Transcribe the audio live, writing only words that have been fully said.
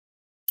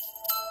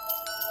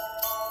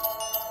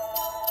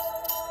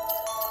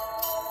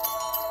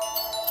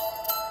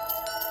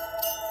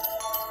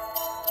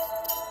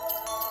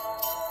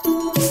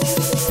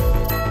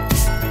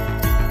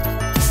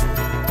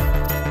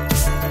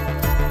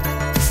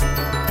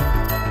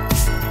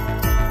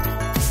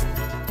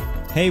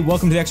Hey,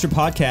 welcome to the Extra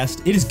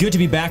Podcast. It is good to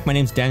be back. My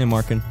name's Daniel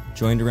Markin,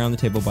 joined around the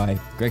table by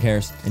Greg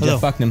Harris and Hello.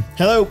 Jeff Bucknam.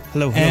 Hello.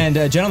 Hello. And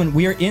gentlemen,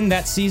 we are in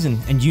that season,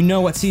 and you know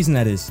what season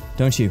that is,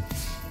 don't you?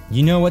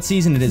 You know what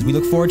season it is. We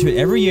look forward to it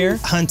every year.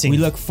 Hunting. We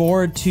look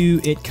forward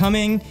to it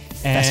coming,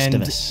 and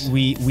Festivus.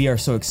 we are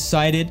so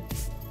excited.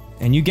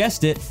 And you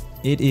guessed it,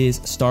 it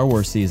is Star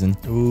Wars season.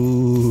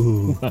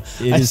 Ooh.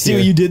 It I is see here.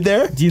 what you did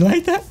there. Do you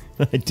like that?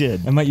 I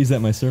did. I might use that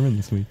in my sermon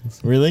this week.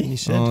 Really? You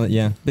should. Oh,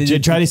 yeah.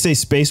 Try to say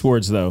space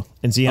words, though,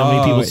 and see how many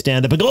Oh, people wait.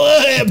 stand up and go,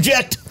 I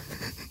object!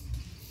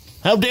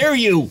 How dare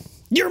you?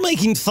 You're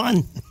making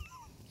fun.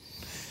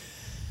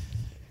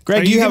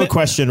 Greg, Are you you have gonna- a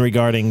question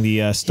regarding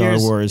the Star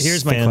Wars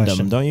here's my fandom,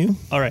 question. don't you?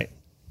 All right.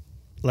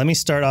 Let me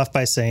start off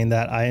by saying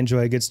that I enjoy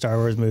a good Star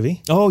Wars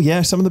movie. Oh,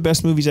 yeah, some of the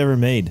best movies ever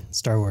made.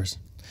 Star Wars.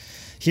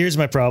 Here's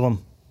my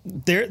problem.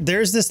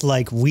 There's this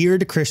like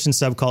weird Christian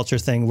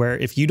subculture thing where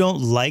if you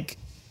don't like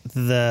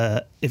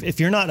if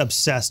you're not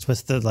obsessed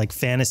with the like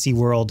fantasy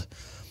world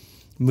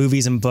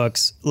movies and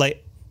books,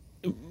 like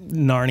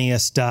Narnia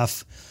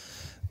stuff,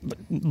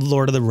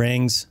 Lord of the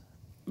Rings,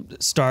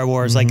 Star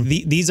Wars, like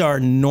these are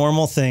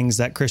normal things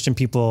that Christian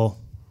people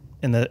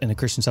in a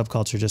Christian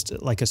subculture just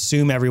like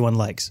assume everyone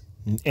likes.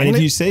 And if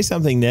you say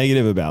something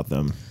negative about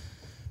them,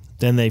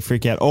 then they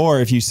freak out. Or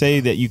if you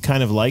say that you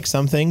kind of like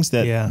some things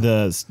that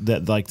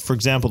that like, for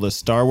example, the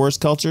Star Wars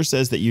culture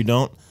says that you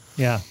don't,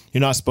 Yeah.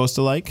 you're not supposed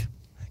to like.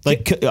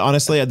 Like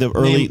honestly, at the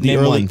Name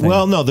early. one thing.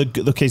 Well, no.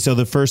 So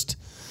the first.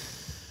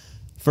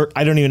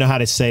 I don't even know how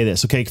to say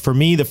this. Okay, for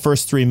me, the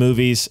first three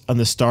movies on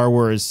the Star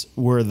Wars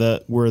were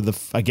the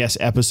I guess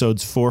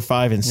episodes 4,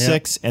 5, and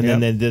 6, and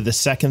then the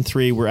second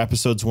three were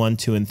episodes 1,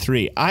 2, and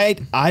 3.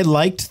 I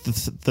liked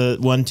the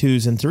 1,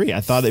 2s, and 3. I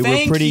thought they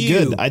were pretty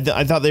good.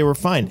 I thought they were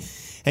fine.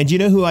 And you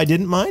know who I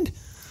didn't mind?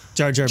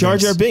 Jar Jar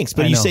Binks.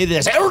 But I you know. say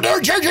this, Jar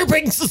Jar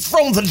Binks is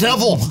from the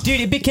devil. Dude,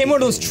 it became one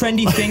of those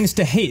trendy things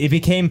to hate. It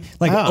became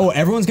like,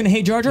 everyone's going to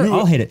hate Jar Jar?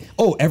 I'll hate it.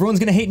 Oh, everyone's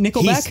going to hate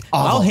Nickelback? He's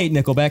awful. I'll hate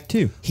Nickelback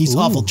too. He's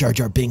awful, Jar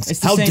Jar Binks.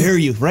 It's the How same- dare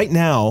you? Right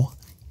now,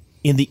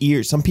 in the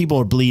ears, some people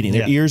are bleeding.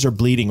 Their Yeah. ears are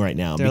bleeding right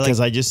now They're because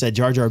like- I just said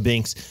Jar Jar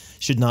Binks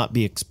should not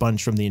be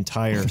expunged from the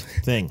entire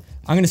thing.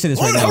 I'm going to say this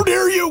right now. How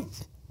dare you?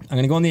 I'm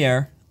going to go on the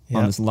air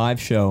on Yep. this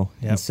live show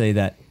Yep. and say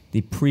that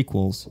the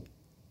prequels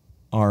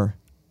are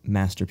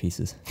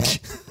masterpieces.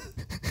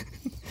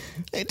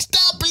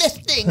 Stop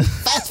listening.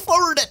 Fast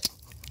forward it.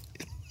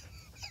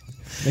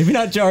 Maybe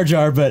not Jar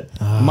Jar, but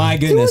my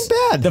goodness.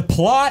 weren't bad. The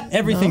plot,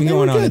 everything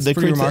going on, it's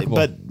pretty remarkable.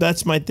 But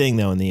that's my thing,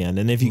 though, in the end.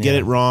 And if you get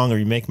it wrong or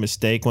you make a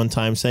mistake one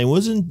time saying,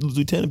 wasn't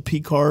Lieutenant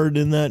Picard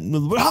in that?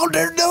 How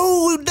dare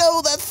no,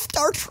 that's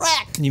Star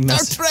Trek. You Star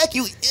missed- Trek,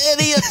 you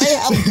idiot. They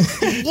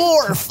have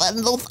Worf and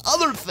those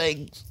other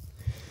things.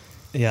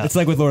 Yeah. It's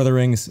like with Lord of the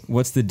Rings,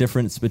 what's the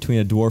difference between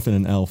a dwarf and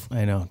an elf?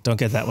 I know. Don't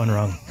get that one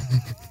wrong.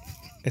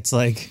 It's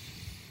like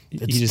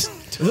you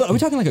just Are we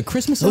talking like a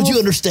Christmas elf? Don't you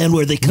understand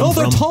where they come No,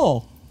 they're from?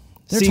 tall.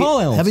 They're See, tall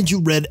elves. Haven't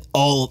you read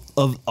all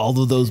of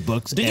those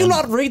books? Did you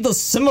not read the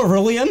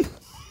Silmarillion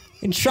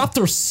in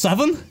chapter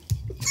 7?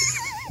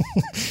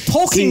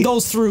 Tolkien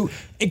goes through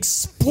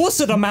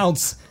explicit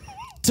amounts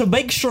to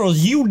make sure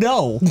you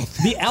know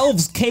the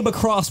elves came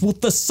across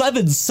with the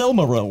 7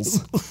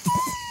 Silmarils.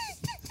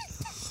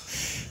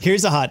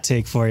 Here's a hot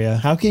take for you.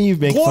 How can you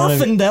make fun of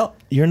Glorfindel.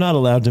 You're not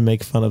allowed to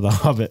make fun of The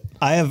Hobbit.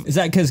 I have Is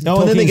that because No,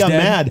 and then they got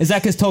mad. Is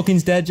that because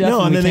Tolkien's dead, Jeff? No,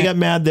 and we then they got can't-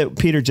 mad that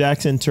Peter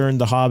Jackson turned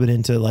The Hobbit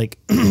into like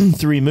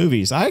 3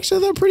 movies.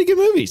 Actually, they're pretty good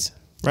movies,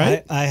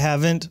 right? I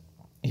haven't.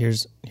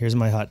 Here's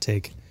my hot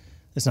take.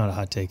 It's not a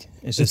hot take.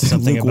 It's just It's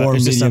something about. lukewarm,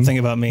 It's just medium- something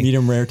about me.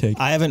 medium rare take.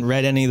 I haven't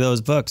read any of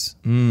those books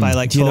by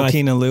like Do you know,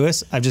 Tolkien and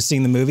Lewis. I've just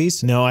seen the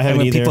movies. No, I And haven't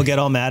when either. people get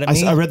all mad at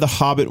me, I read The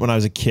Hobbit when I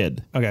was a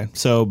kid. Okay.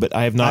 So, but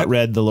I have not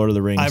read The Lord of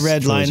the Rings. I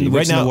read Lion, trilogy. Witch,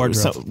 right and the now.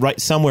 Wardrobe.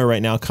 Somewhere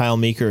right now, Kyle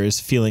Meeker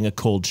is feeling a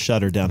cold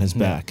shudder down his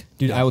back.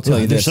 Dude, I will tell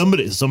you this.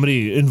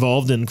 somebody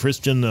involved in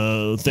Christian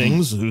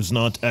things who's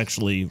not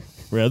actually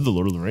read The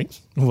Lord of the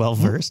Rings. well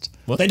versed.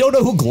 They don't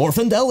know who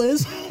Glorfindel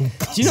is?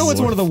 Do you know what's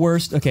one of the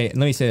worst? Okay, let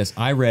me say this.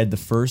 I read the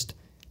first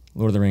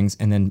Lord of the Rings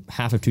and then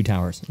half of Two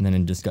Towers, and then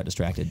it just got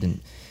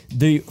distracted.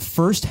 The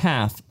first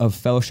half of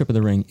Fellowship of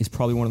the Ring is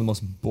probably one of the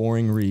most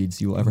boring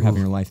reads you will ever have in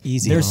your life.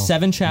 easy. There's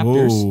 7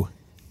 chapters Whoa.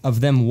 of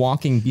them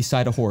walking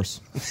beside a horse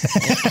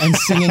and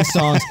singing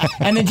songs.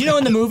 And then do you know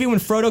in the movie when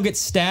Frodo gets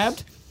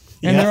stabbed?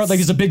 And Yes. they're like,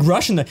 there's a big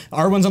rush, and the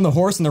Arwen's on the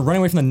horse, and they're running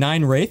away from the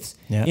 9 wraiths.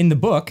 Yeah. In the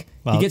book,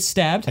 Well, he gets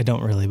stabbed. I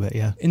don't really, but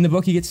yeah. In the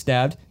book, he gets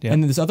stabbed, Yeah.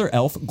 and then this other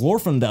elf,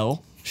 Glorfindel,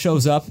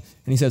 shows up,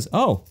 and he says,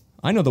 "Oh,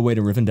 I know the way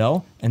to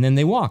Rivendell." And then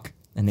they walk,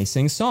 and they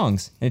sing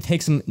songs, and it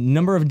takes them a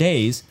number of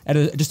days at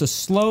just a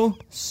slow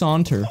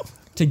saunter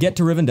to get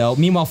to Rivendell.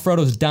 Meanwhile,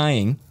 Frodo's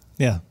dying.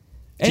 Yeah.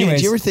 Anyways,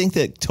 Do you ever think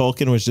that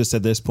Tolkien was just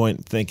at this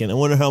point thinking, I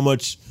wonder how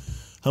much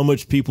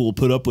people will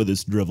put up with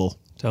this drivel?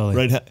 Totally.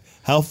 Right?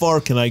 How far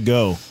can I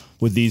go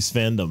with these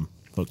fandom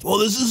folks? Well,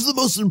 this is the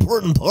most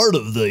important part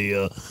of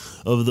the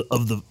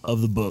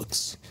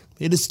books.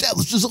 It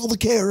establishes all the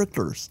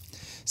characters.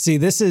 See,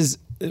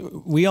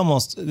 I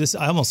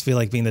almost feel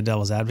like being the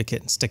devil's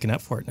advocate and sticking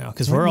up for it now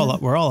because we're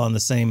all on the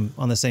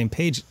same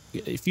page.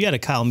 If you had a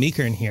Kyle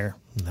Meeker in here,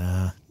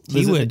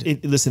 he would.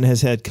 It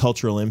has had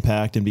cultural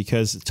impact, and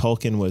because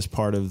Tolkien was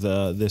part of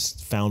this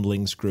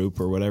foundlings group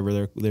or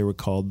whatever they were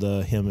called,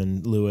 him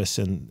and Lewis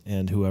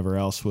and whoever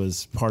else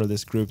was part of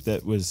this group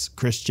that was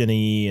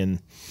Christian-y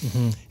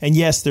and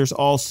yes, there's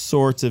all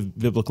sorts of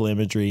biblical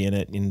imagery in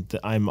it, and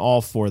I'm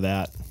all for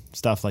that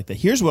stuff like that.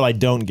 Here's what I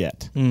don't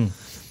get.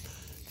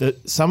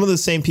 Some of the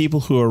same people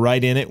who are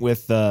right in it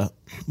with the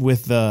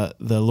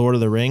Lord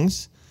of the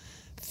Rings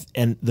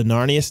and the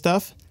Narnia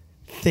stuff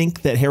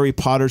think that Harry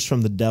Potter's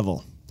from the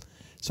devil.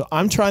 So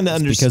I'm trying to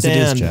understand. Because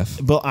it is, Jeff.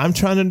 But I'm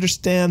trying to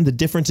understand the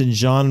difference in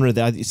genre.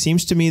 That it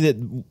seems to me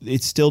that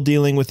it's still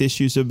dealing with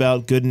issues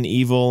about good and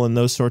evil and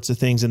those sorts of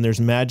things, and there's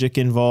magic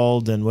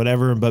involved and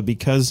whatever. But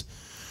because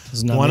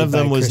one of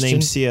them was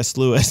named C.S.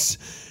 Lewis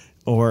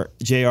or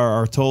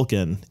J.R.R.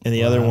 Tolkien, and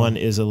the other one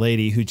is a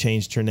lady who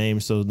changed her name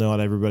so not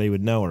everybody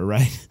would know her,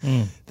 right?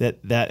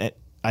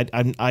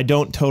 I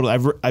don't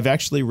totally. I've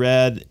actually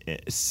read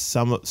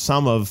some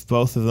of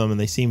both of them, and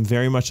they seem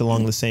very much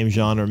along the same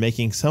genre,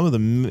 making some of the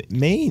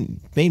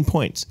main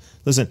points.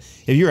 Listen,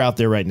 if you're out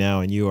there right now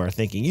and you are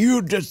thinking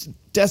you just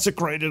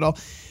desecrated all,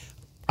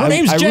 Her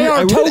name's J.R.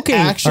 I would Tolkien.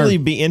 actually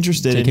be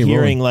interested in J.K.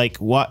 hearing Rowling. like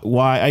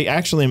why. I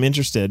actually am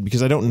interested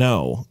because I don't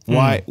know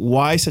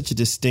why such a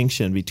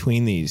distinction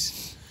between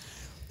these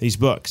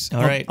books.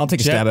 All right. I'll take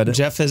a stab at it.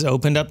 Jeff has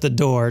opened up the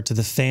door to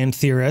the fan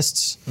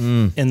theorists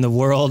in the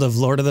world of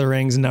Lord of the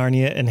Rings,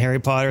 Narnia, and Harry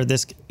Potter.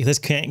 This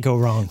can't go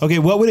wrong. Okay,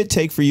 what would it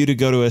take for you to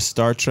go to a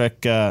Star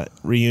Trek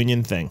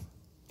reunion thing?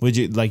 Would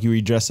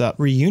you dress up?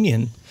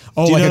 Reunion.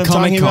 Oh, Do you know like a what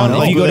I'm talking Comic Con. about? If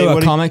Like, you go to what a do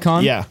you- Comic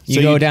Con, Yeah. you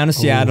So go you- down to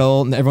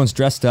Seattle, and everyone's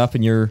dressed up,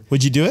 and you're.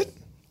 Would you do it?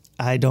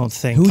 I don't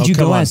think. Who would you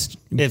come go on. as?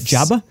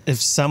 Jabba?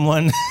 If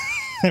someone.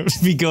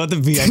 We go at the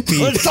VIP.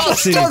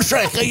 Star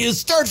Trek. I use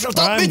Star Trek.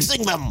 Stop I'm-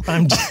 mixing them.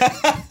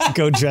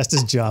 Go dressed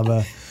as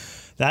Jabba.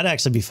 That'd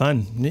actually be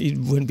fun. You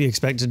wouldn't be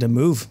expected to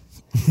move.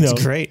 No.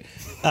 It's great.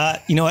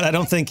 You know what? I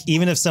don't think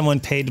even if someone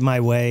paid my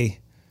way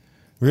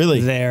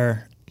Really?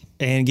 there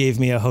and gave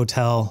me a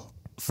hotel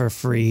for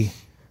free,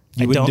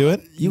 You wouldn't do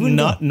it? You would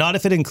not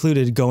if it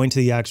included going to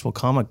the actual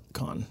Comic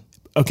Con.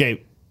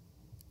 Okay.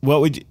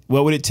 What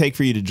would it take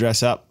for you to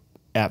dress up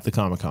at the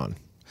Comic Con?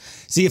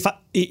 See,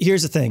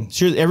 here's the thing.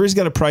 Sure, everybody's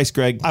got a price,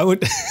 Greg. I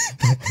would.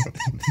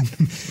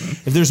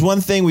 If there's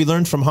one thing we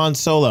learned from Han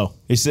Solo,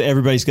 it's that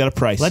everybody's got a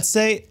price. Let's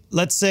say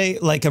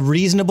like a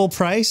reasonable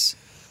price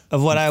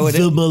of what I would.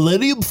 The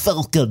Millennium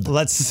Falcon.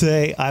 Let's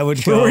say I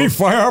would go.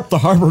 fire up the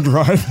Harbor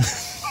Drive?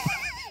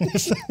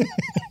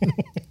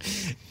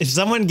 If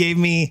someone gave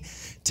me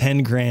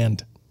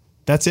 $10,000,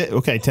 That's it.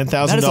 Okay, $10,000.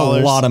 That is a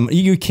lot of.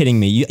 You're kidding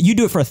me. You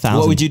do it for 1,000.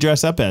 What would you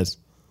dress up as?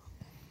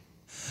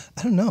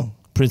 I don't know.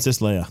 Princess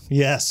Leia.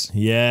 Yes.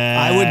 Yeah.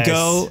 I would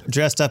go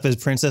dressed up as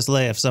Princess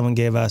Leia if someone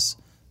gave us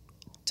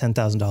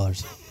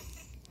 $10,000.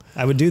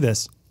 I would do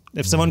this.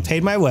 If someone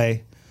paid my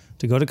way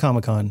to go to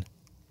Comic-Con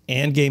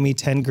and gave me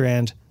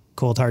 $10,000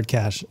 cold hard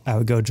cash, I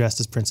would go dressed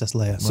as Princess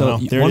Leia. So Wow,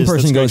 there it one is.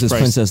 person That's goes as Greg's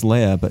price. Princess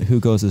Leia, but who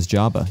goes as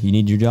Jabba? You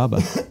need your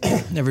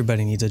Jabba.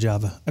 Everybody needs a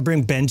Jabba. I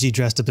bring Benji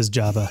dressed up as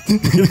Jabba.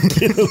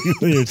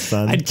 Your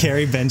son. I'd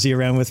carry Benji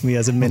around with me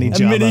as a mini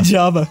Jabba.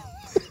 Jabba.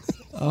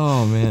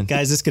 Oh man,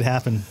 Guys, this could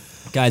happen.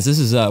 guys, this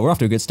is we're off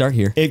to a good start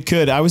here. It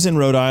could. I was in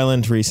Rhode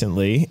Island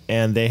recently,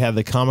 and they had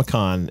the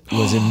Comic-Con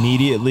was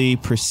immediately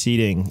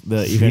preceding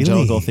the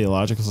Evangelical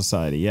Theological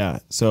Society. Yeah.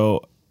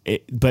 So,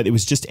 but it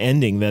was just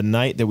ending the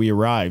night that we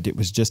arrived. It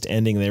was just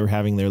ending. They were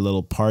having their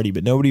little party,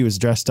 but nobody was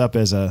dressed up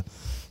as a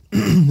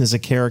as a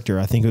character.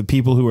 I think the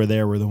people who were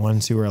there were the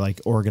ones who were like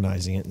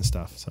organizing it and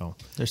stuff. So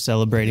They're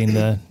celebrating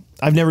the.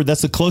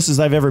 that's the closest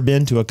I've ever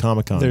been to a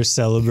Comic-Con. They're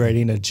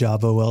celebrating a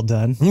Jabba well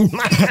done.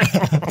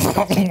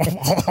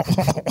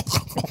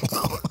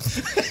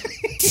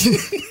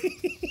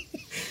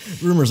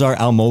 Rumors are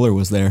Al Mohler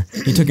was there.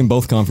 He took in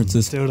both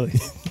conferences. Totally.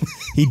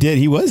 He did.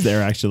 He was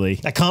there actually.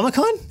 At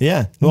Comic-Con?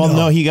 Yeah. Well,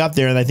 no, he got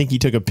there, and I think he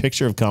took a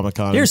picture of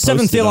Comic-Con. Here's and 7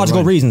 posted it theological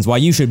online. reasons why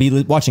you should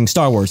be watching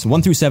Star Wars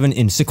 1 through 7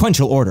 in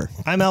sequential order.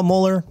 I'm Al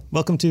Mohler.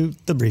 Welcome to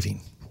The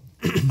Briefing.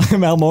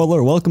 I'm Al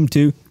Mohler. Welcome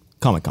to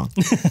Comic Con.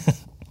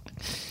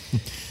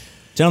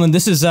 Gentlemen,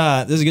 this is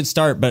a good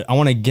start, but I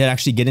want to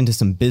get into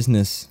some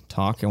business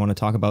talk. I want to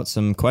talk about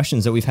some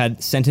questions that we've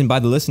had sent in by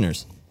the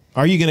listeners.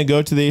 Are you going to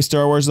go to the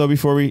Star Wars though?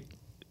 Before we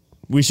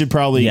should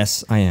probably.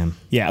 Yes, I am.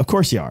 Yeah, of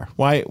course you are.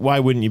 Why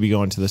wouldn't you be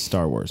going to the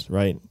Star Wars,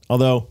 right?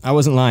 Although I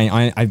wasn't lying.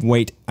 I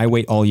wait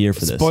all year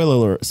for this.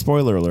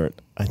 Spoiler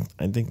alert.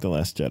 I think the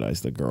Last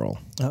Jedi's the girl.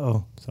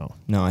 Uh-oh. So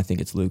No, I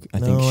think it's Luke. I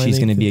No, think I she's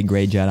think going to be that- a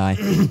gray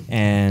Jedi,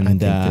 and I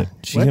think that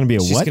she's going to be a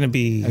She's what? going to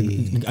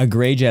be. a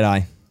gray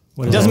Jedi.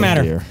 What It doesn't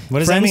matter. dear. What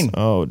does Friends, that mean?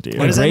 Oh dear.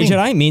 What A does that gray mean?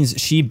 Jedi means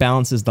she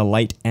balances the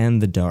light and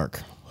the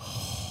dark.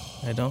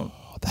 I don't.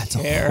 That's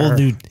care. a whole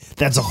new.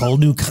 That's a whole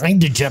new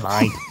kind of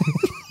Jedi.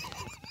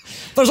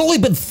 There's only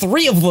been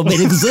 3 of them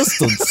in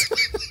existence.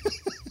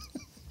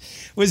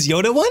 Was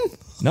Yoda one?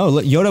 No,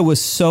 Yoda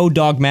was so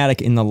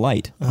dogmatic in the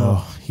light.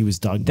 Oh, he was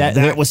dogmatic.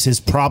 That was his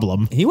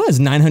problem. He was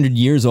 900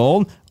 years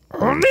old.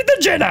 Only the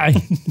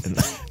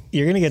Jedi.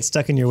 You're gonna get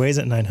stuck in your ways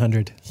at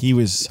 900. He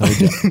was so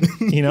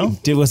dumb. You know?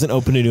 He wasn't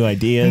open to new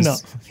ideas. No,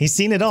 he's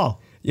seen it all.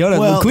 Yoda,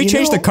 Well, can we you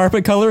change know- the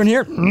carpet color in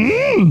here?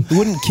 It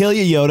wouldn't kill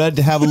you, Yoda,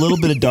 to have a little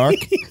bit of dark.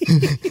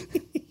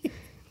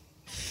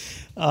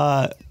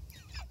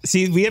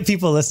 See, we have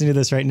people listening to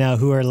this right now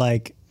who are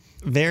like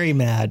very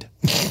mad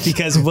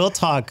because we'll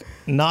talk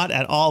not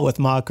at all with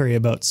mockery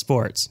about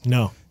sports.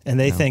 No. And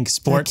they think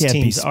sports That can't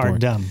be teams are sport.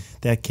 dumb.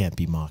 That can't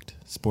be mocked.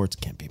 Sports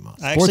can't be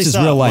mocked. I Sports actually is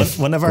saw real life,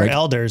 one of our Greg.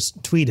 elders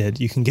tweeted,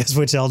 you can guess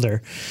which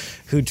elder,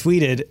 who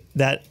tweeted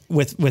that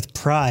with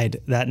pride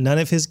that none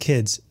of his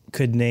kids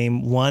could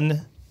name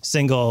one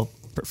single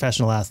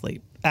professional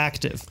athlete,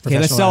 active professional Okay,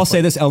 let's all say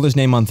athlete. this elder's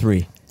name on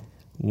 3.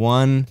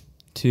 1,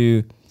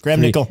 2, Graham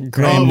 3. Nickel.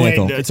 Graham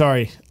Nickel. Wait,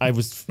 sorry. I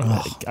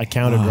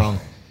counted wrong.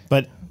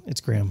 But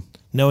It's Graham.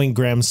 knowing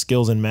Graham's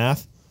skills in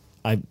math,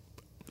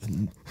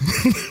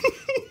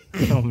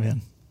 Oh,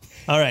 man.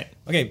 All right.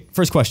 Okay,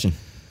 first question.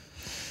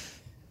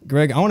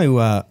 Greg, I want to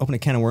open a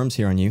can of worms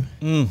here on you.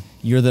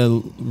 You're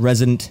the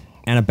resident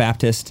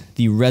Anabaptist,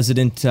 the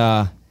resident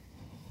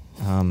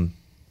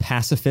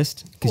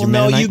pacifist. 'Cause well, you're no,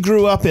 Mennonite. you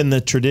grew up in the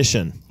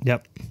tradition,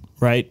 Yep.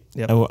 right?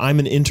 Yep. Oh, I'm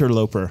an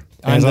interloper.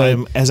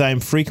 I'm As I am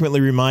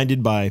frequently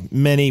reminded by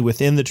many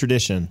within the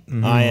tradition,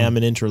 I am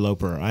an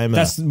interloper.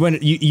 That's when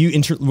you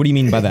what do you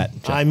mean by that?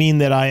 Jeff? I mean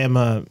that I am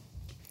an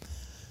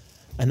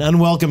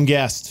unwelcome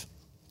guest,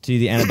 To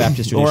the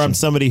Anabaptist tradition. or I'm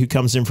somebody who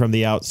comes in from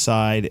the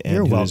outside and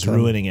You're who is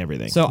welcome. ruining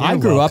everything. So I You're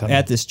grew welcome. up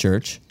at this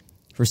church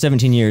for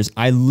 17 years.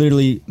 I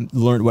literally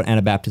learned what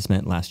Anabaptist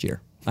meant last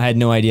year. I had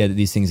no idea that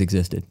these things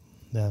existed.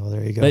 Yeah, well,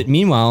 there you go. But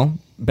meanwhile,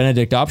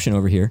 Benedict Option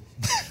over here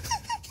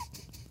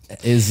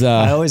is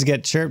I always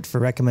get chirped for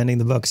recommending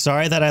the book.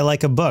 Sorry that I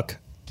like a book.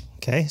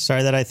 Okay.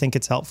 Sorry that I think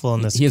it's helpful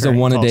in this. he has a current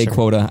 1-a-day culture.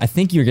 quota. I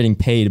think you're getting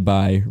paid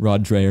by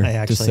Rod Dreher I to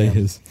actually say am.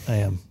 his. I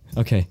am.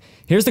 Okay.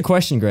 Here's the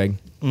question, Greg.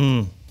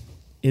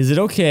 Is it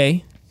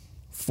okay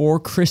for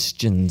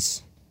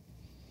Christians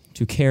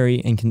to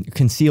carry and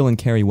conceal and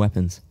carry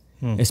weapons,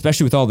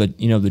 especially with all the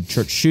the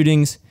church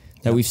shootings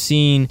that we've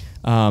seen?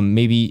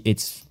 Maybe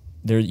it's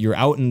there. You're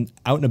out and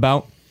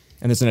about,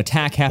 and there's an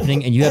attack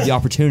happening, and you have the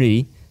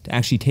opportunity to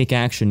actually take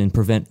action and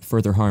prevent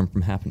further harm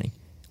from happening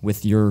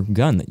with your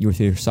gun, with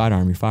your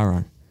sidearm, your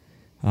firearm.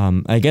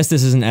 I guess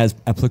this isn't as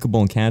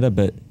applicable in Canada,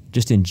 but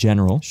just in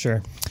general.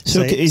 Sure.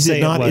 So is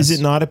it not? Is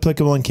it not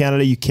applicable in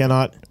Canada? You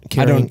cannot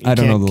carry. I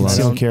don't know the laws.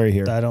 conceal and carry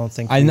here. I don't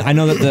think. I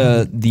know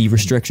that the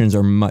restrictions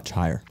are much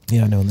higher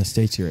Yeah, no. In the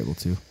States, you're able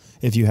to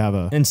if you have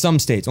a. in some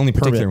states, only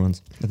particular Permit.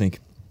 ones, I think.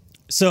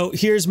 So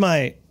here's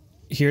my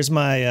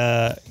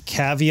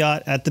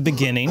caveat at the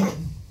beginning,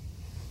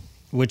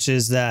 which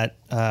is that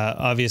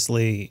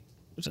obviously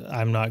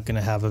I'm not going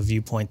to have a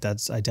viewpoint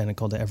that's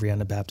identical to every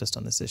Anabaptist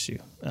on this issue.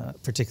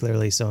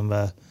 Particularly some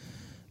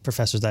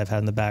professors that I've had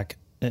in the back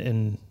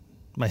in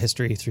my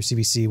history through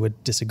CBC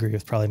would disagree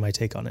with probably my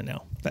take on it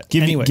now. But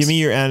Give anyways, me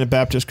your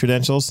Anabaptist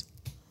credentials.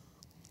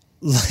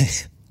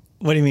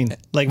 what do you mean?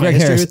 Like my Greg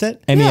history Harris, with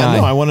it? MEI. Yeah,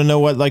 no, I want to know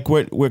what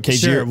okay,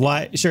 Sure. you're-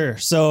 Why? Sure.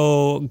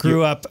 So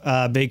grew up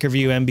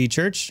Bakerview MB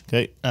Church.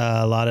 Okay.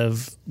 A lot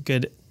of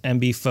good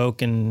MB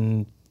folk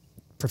and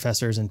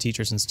professors and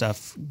teachers and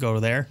stuff go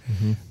there.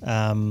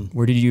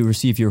 Where did you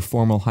receive your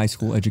formal high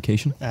school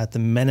education? At the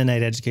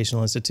Mennonite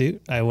Educational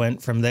Institute, I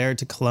went from there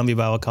to Columbia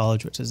Bible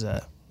College, which is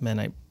a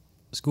Mennonite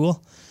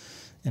school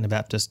and a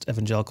Baptist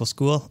evangelical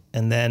school,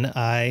 and then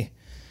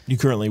You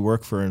currently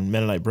work for a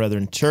Mennonite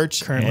Brethren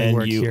Church, Currently and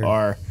work you here.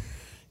 are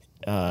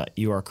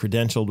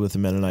credentialed with the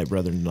Mennonite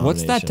Brethren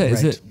denomination. What's that?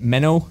 Is Right. it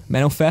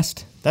Menno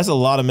Fest That's a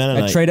lot of at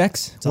Mennonite.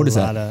 TradeX? it's What a is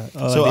lot that?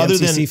 Of, So the other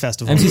MCC than-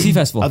 festival. MCC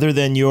Festival. Other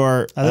than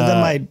your, Other than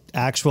my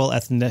actual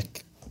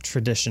ethnic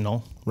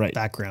traditional Right.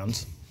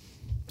 background.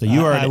 so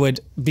you are. I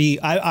would be.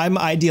 I'm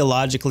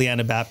ideologically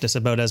Anabaptist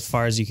about as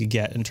far as you could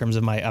get in terms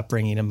of my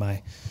upbringing and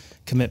my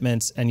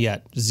commitments, and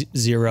yet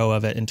zero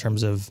of it in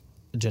terms of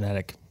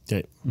genetic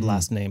Okay.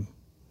 last name.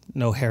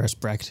 No Harris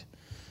Brecht,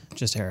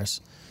 just Harris.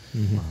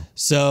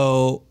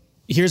 So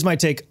here's my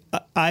take.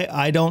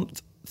 I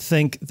don't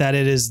think that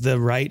it is the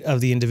right of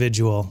the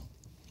individual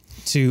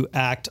to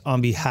act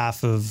on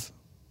behalf of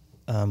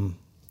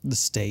the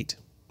state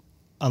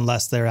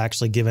unless they're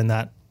actually given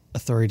that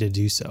authority to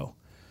do so.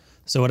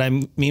 So what I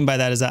mean by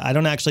that is that I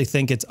don't actually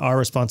think it's our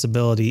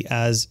responsibility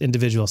as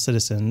individual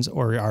citizens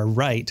or our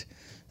right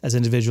as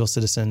individual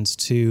citizens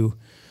to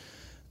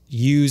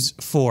use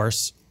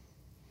force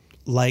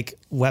like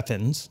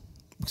weapons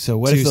So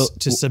what if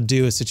to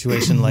subdue a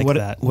situation like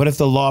that. What if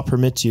the law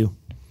permits you?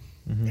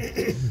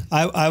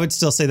 I would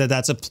still say that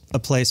that's a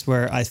place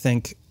where I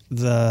think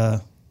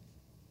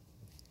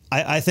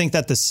I think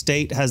that the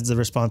state has the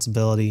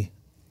responsibility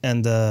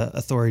and the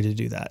authority to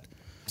do that.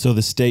 So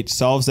the state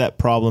solves that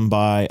problem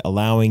by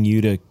allowing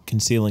you to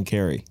conceal and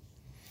carry,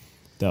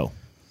 though.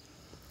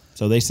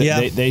 So they say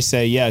Yeah. they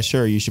say, yeah,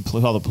 sure, you should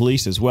call the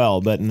police as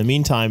well. But in the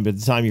meantime, by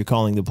the time you're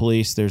calling the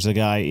police, there's a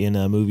guy in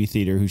a movie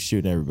theater who's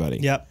shooting everybody.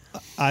 Yep.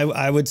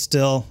 I would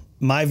still,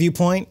 my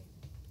viewpoint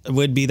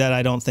would be that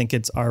I don't think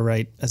it's our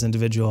right as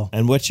individual.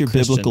 And what's your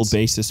biblical Christians.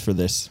 basis for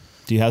this?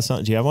 Do you have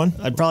some? Do you have one?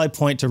 I'd probably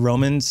point to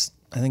Romans.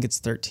 I think it's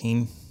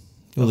 13.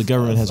 Well, the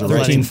government has a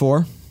right.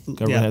 13:4.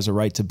 Government Yeah. has a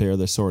right to bear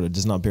the sword. It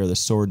does not bear the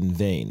sword in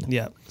vain.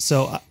 Yeah.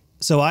 So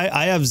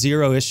I have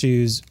zero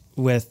issues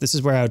with, this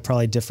is where I would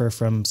probably differ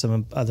from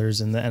some others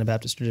in the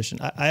Anabaptist tradition.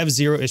 I have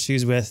zero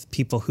issues with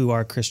people who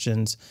are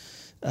Christians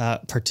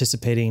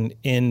participating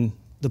in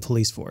the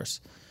police force.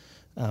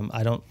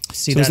 I don't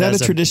see So that is that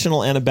as a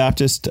traditional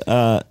Anabaptist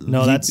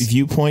that's-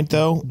 viewpoint,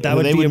 though? that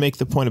would they be would a- make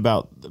the point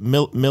about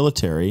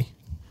military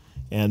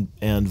and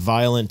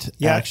violent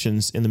Yeah.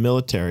 actions in the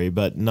military,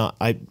 but not.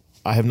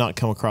 I have not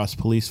come across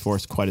police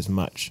force quite as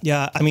much.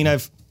 Yeah, I mean,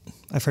 I've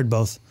heard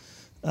both.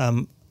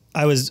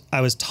 I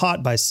was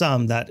taught by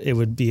some that it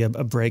would be a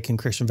break in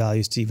Christian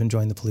values to even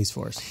join the police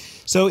force.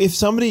 So if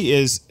somebody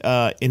is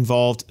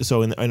involved,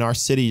 so in our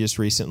city just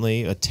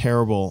recently, a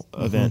terrible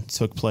event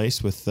took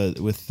place with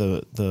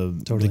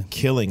the Totally.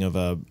 killing of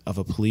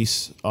a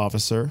police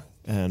officer,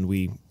 and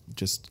we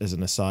just as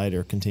an aside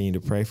are continuing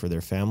to pray for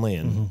their family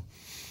and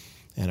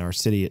our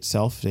city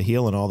itself to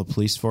heal, and all the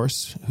police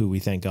force who we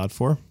thank God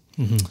for.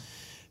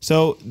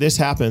 So this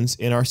happens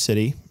in our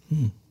city.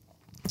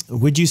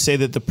 Would you say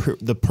that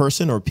the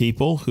person or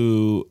people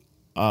who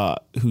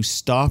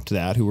stopped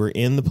that, who were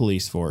in the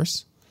police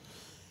force,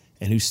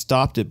 and who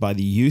stopped it by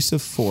the use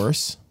of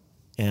force,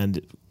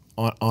 and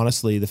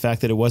honestly, the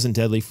fact that it wasn't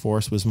deadly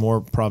force was more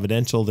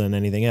providential than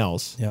anything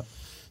else, Yeah.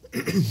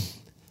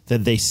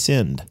 that they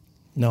sinned?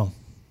 No.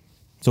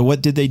 So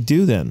what did they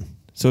do then?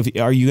 So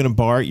are you going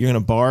to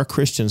bar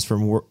Christians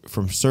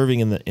from serving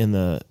in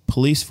the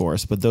police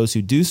force, but those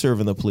who do serve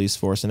in the police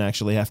force and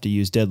actually have to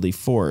use deadly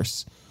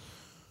force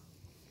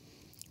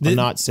are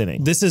not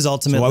sinning? This is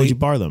ultimately, So why would you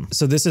bar them?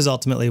 So this is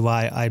ultimately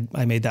why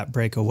I made that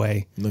break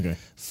away Okay.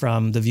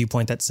 from the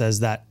viewpoint that says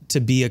that to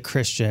be a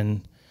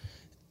Christian,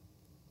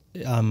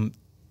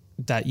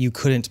 that you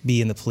couldn't be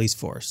in the police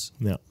force.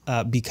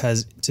 Yeah.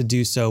 Because to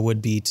do so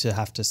would be to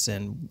have to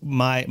sin.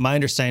 My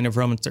understanding of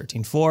Romans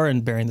 13:4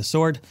 and bearing the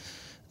sword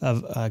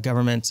of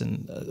governments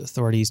and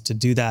authorities to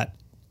do that,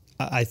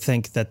 I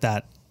think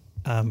that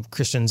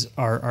Christians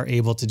are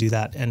able to do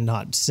that and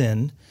not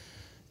sin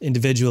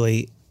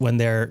individually when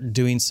they're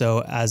doing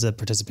so as a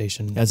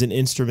participation. As an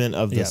instrument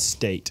of the Yeah.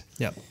 state.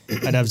 Yeah,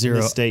 I'd have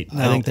zero. The state.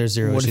 I think there's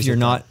zero. What if issues you're with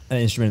not an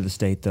instrument of the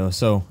state, though?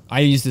 So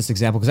I use this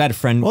example because I had a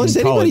friend Well,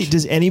 in college.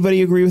 does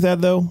anybody agree with that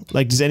though?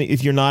 Like,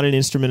 if you're not an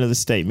instrument of the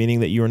state,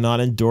 meaning that you are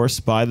not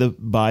endorsed by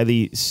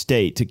the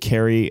state to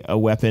carry a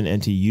weapon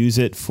and to use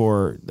it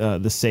for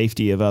the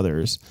safety of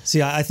others?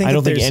 See, I think I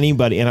don't that think there's-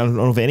 anybody, and I don't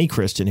know of any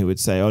Christian who would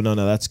say, "Oh no,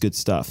 that's good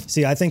stuff."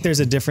 See, I think there's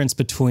a difference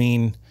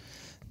between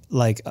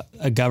like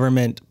a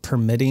government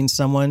permitting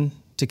someone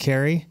to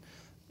carry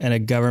and a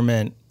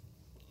government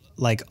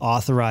like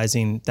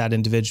authorizing that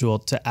individual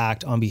to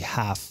act on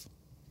behalf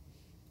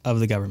of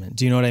the government.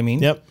 Do you know what I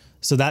mean? Yep.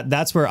 So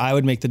that's where I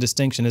would make the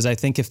distinction is I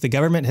think if the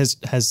government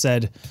has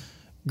said,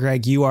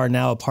 Greg, you are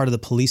now a part of the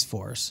police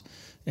force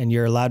and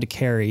you're allowed to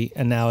carry.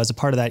 And now as a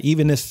part of that,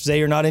 even if say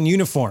you're not in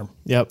uniform,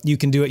 Yep. you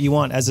can do what you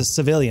want as a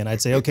civilian.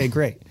 I'd say, okay,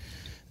 great.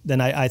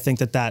 Then I think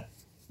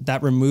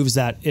that removes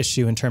that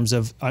issue in terms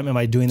of, am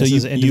I doing So this you,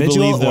 as an you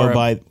individual believe though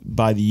or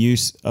by the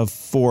use of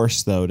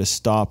force though to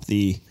stop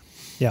the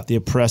yeah.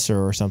 oppressor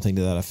or something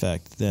to that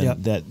effect, then Yep.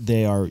 that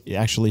they are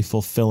actually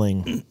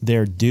fulfilling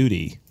their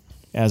duty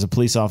as a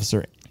police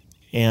officer,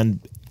 and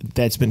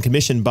that's been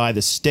commissioned by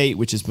the state,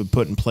 which has been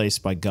put in place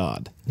by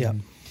God. Yeah.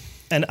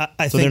 And I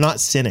So think they're not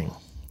sinning.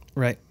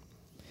 right.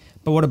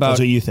 But what about? That's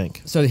what you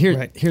think. So here's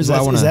Right. here's what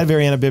I want Is to. that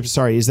very Anabaptist?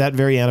 Sorry, is that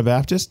very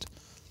Anabaptist?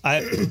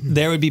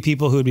 There would be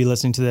people who would be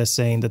listening to this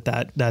saying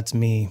that's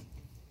me.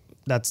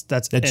 That's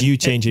you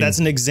changing. That's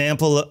an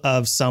example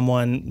of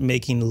someone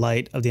making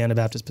light of the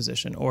Anabaptist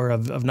position or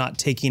of not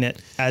taking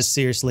it as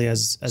seriously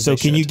as So they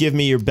can you should. give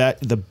me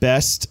the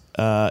best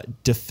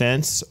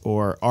defense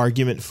or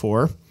argument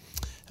for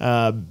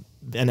an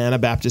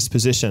Anabaptist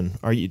position?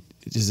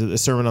 Is it a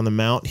Sermon on the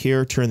Mount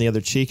here? Turn the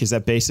other cheek. Is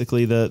that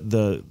basically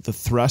the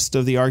thrust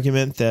of the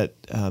argument that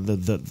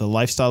the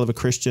lifestyle of a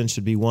Christian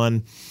should be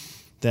one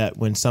that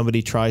when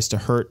somebody tries to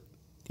hurt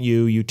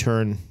you, you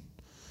turn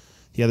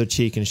the other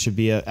cheek, and it should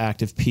be an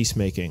act of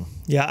peacemaking?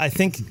 Yeah, I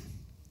think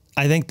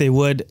they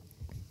would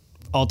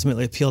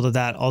ultimately appeal to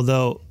that.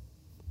 Although,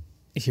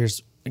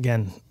 here's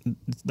again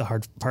the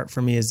hard part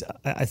for me is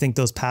I think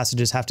those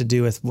passages have to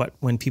do with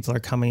when people are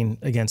coming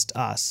against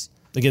us,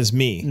 Against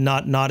me.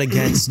 not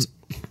against.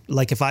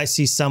 Like if I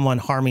see someone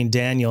harming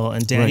Daniel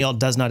and Daniel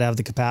does not have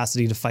the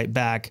capacity to fight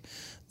back,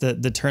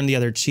 the turn the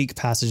other cheek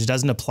passage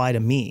doesn't apply to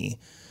me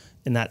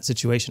in that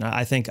situation.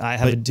 I think I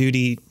have a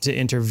duty to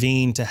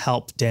intervene to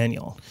help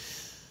Daniel.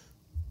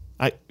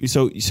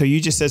 So you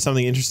just said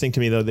something interesting to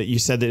me though, that you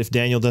said that if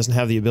Daniel doesn't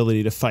have the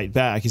ability to fight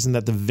back, isn't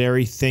that the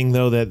very thing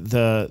though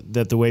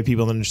that the way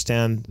people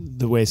understand,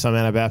 the way some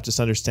Anabaptists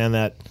understand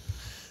that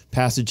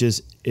passage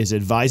is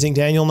advising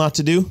Daniel not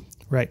to do.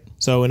 Right.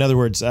 So in other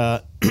words,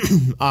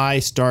 I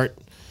start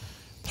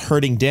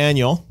hurting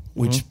Daniel,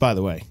 which, by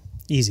the way,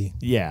 Easy.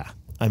 yeah,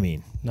 I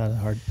mean, Not that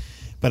hard.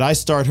 but I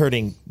start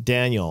hurting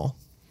Daniel.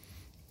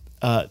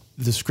 The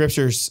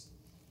scriptures,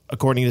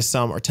 according to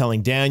some, are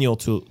telling Daniel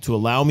to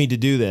allow me to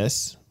do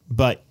this,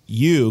 but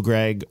you,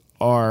 Greg,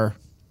 are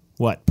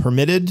what?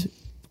 Permitted,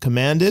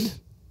 commanded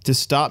to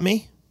stop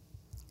me?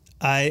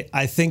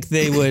 I think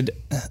they would,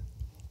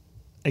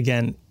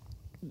 again,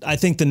 I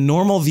think the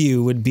normal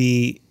view would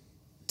be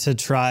to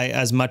try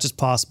as much as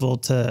possible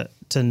to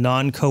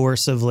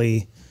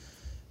non-coercively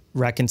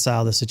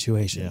reconcile the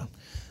situation.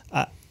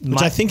 Yeah.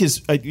 Which I think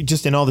is,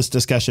 just in all this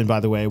discussion,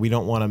 by the way, we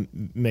don't want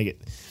to make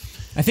it...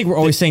 I think we're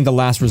always saying the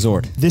last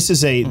resort. This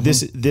is a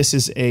this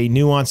is a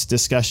nuanced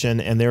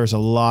discussion, and there is a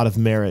lot of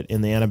merit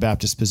in the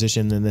Anabaptist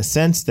position in the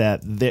sense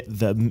that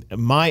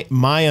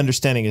my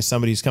understanding as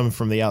somebody who's coming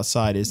from the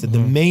outside is that the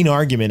main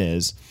argument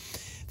is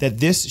that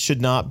this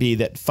should not be,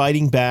 that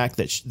fighting back,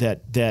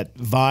 that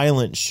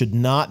violence should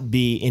not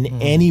be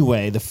in any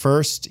way the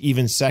first,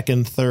 even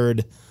second,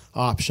 third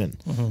option.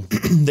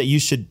 That you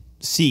should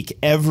seek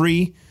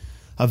every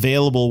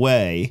available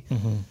way.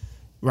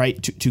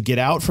 Right, to get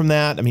out from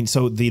that. I mean,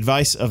 so the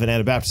advice of an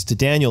Anabaptist to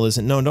Daniel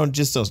isn't don't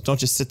just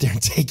sit there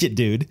and take it,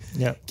 dude.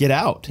 Yeah. Get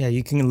out. Yeah,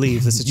 you can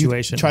leave the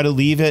situation. Try to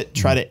leave it.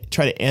 Try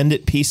to end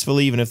it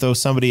peacefully, even if though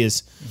somebody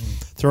is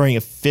throwing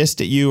a fist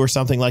at you or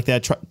something like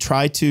that.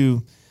 Try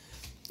to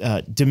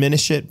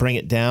diminish it, bring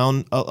it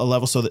down a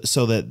level so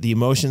that the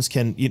emotions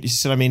can. You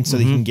see what I mean? So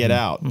they can get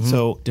out.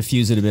 So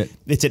Diffuse it a bit.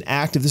 it's an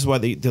active. This is why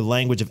the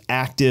language of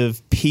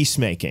active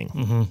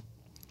peacemaking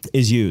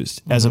is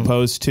used, as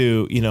opposed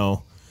to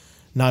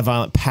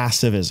nonviolent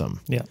passivism.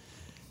 Yeah.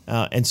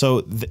 And so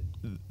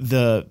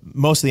the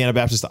most of the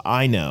Anabaptists that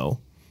I know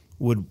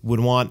would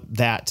want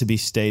that to be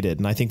stated,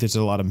 and I think there's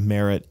a lot of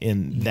merit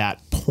in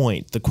that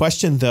point. The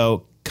question,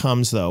 though,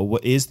 comes,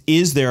 what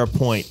is there a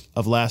point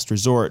of last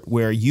resort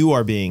where you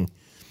are being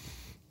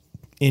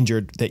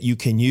injured that you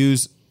can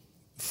use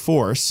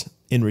force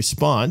in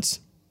response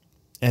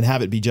and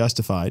have it be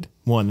justified?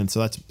 One, and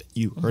so that's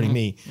you hurting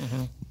me.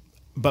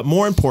 But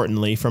more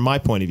importantly, from my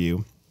point of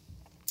view,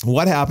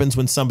 what happens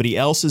when somebody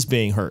else is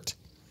being hurt?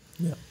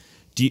 Yeah.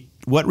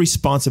 What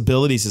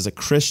responsibilities as a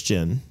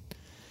Christian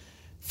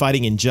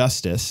fighting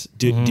injustice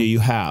do you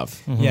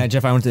have? Yeah,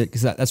 Jeff, I wanted to,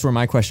 because that's where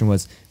my question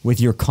was. With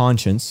your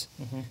conscience,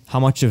 how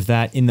much of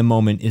that in the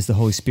moment is the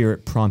Holy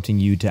Spirit prompting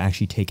you to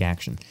actually take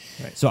action?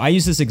 Right. So I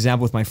use this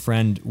example with my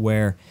friend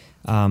where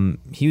we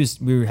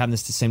were having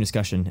this same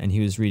discussion, and he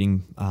was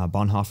reading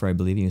Bonhoeffer, I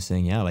believe. He was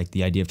saying, like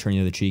the idea of turning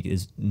the other cheek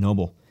is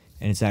noble,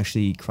 and it's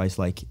actually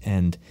Christ-like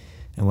and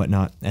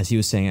whatnot. As he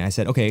was saying, I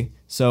said, okay,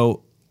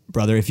 so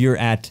brother, if you're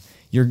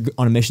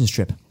on a missions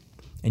trip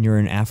and you're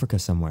in Africa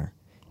somewhere,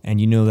 and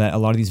you know that a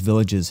lot of these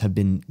villages have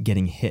been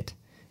getting hit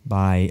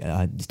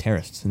by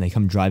terrorists, and they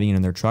come driving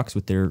in their trucks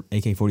with their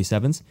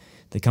AK-47s,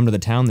 they come to the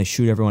town, they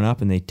shoot everyone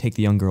up, and they take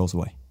the young girls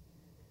away.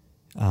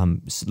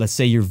 So let's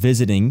say you're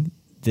visiting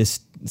this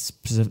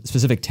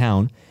specific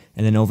town,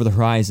 and then over the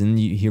horizon,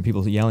 you hear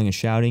people yelling and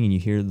shouting, and you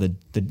hear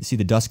see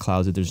the dust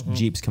clouds that there's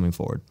Jeeps coming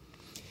forward.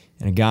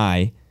 And a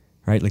guy,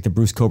 right, like the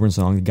Bruce Coburn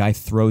song, the guy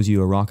throws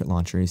you a rocket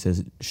launcher. He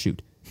says,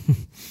 "Shoot." Do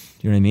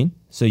you know what I mean?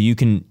 So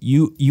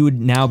you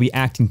would now be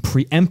acting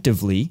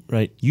preemptively.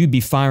 Right. You'd be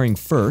firing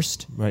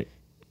first. Right.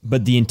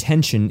 But the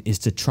intention is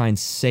to try and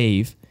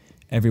save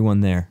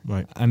everyone there.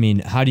 Right. I mean,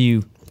 how do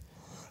you?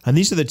 And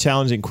these are the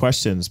challenging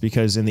questions,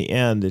 because in the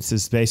end, it's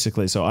just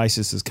basically, so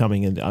ISIS is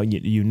coming in.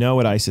 You know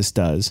what ISIS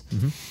does.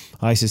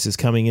 ISIS is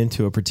coming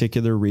into a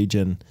particular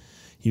region.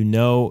 You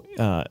know,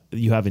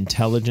 you have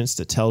intelligence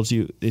that tells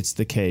you it's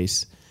the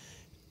case.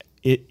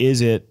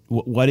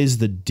 What is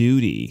the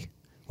duty?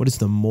 What is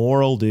the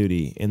moral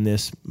duty in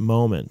this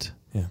moment?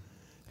 Yeah.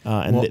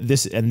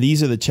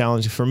 These are the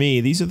challenge for me.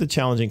 These are the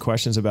challenging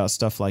questions about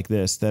stuff like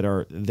this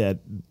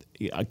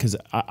because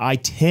I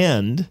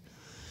tend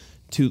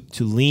to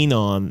lean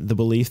on the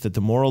belief that the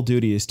moral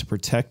duty is to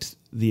protect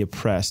the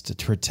oppressed,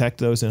 to protect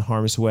those in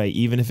harm's way,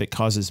 even if it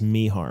causes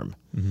me harm.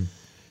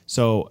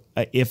 So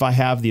if I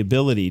have the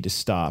ability to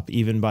stop,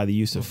 even by the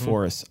use of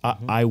force,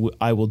 I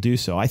will do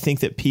so. I think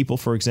that people,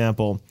 for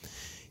example,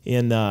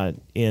 in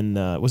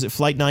was it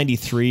Flight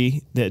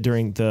 93 that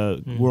during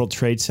the World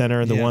Trade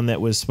Center, the one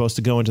that was supposed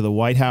to go into the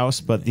White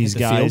House, but these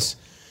guys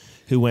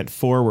who went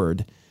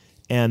forward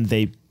and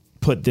they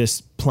put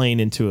this plane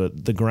into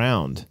the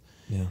ground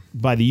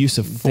by the use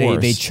of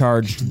force. They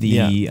charged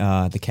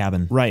the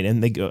cabin. Right,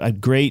 and they go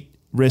at great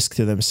risk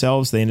to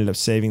themselves. They ended up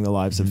saving the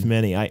lives of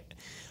many.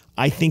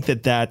 I think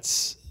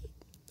that's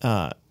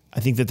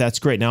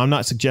great. Now, I'm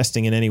not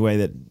suggesting in any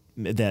way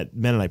that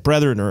Mennonite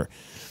Brethren or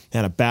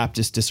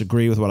Anabaptists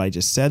disagree with what I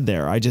just said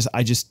there. I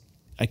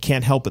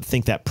can't help but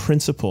think that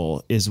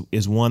principle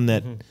is one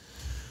that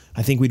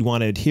I think we'd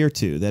want to adhere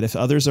to, that if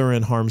others are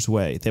in harm's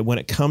way, that when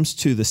it comes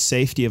to the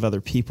safety of other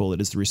people, it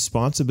is the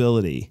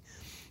responsibility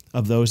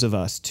of those of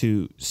us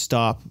to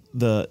stop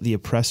the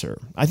oppressor.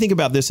 I think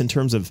about this in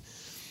terms of,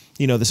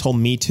 this whole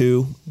Me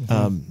Too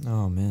Oh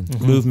man.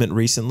 movement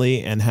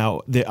recently, and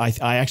how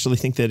I actually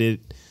think that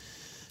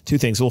two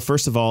things. Well,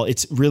 first of all,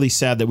 it's really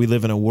sad that we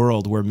live in a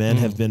world where men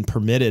have been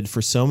permitted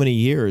for so many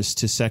years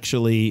to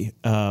sexually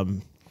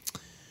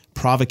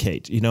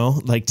provocate,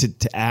 like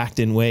to act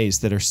in ways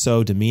that are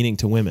so demeaning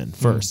to women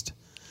first.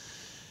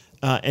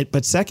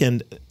 But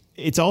second,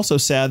 it's also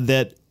sad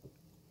that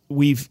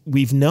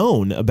we've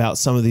known about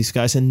some of these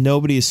guys and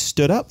nobody has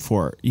stood up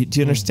for it. Do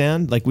you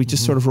understand? Like we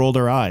just sort of rolled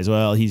our eyes.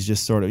 Well, he's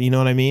just sort of, you know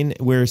what I mean?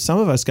 Where some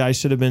of us guys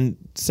should have been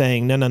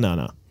saying, no,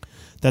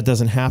 that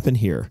doesn't happen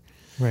here.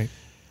 Right.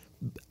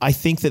 I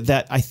think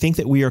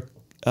that we are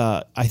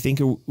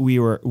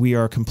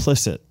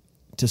complicit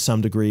to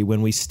some degree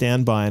when we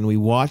stand by and we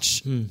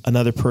watch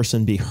another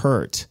person be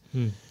hurt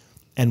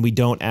and we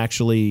don't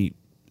actually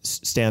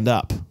stand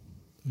up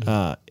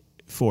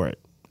for it.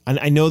 And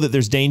I know that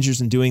there's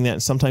dangers in doing that,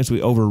 and sometimes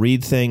we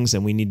overread things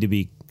and we need to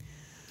be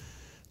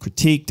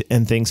critiqued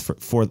and things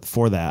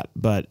for that.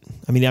 But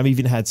I mean, I've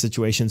even had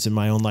situations in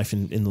my own life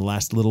in the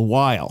last little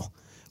while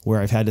where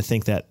I've had to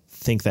think that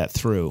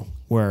through,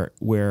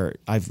 where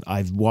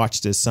I've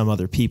watched as some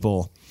other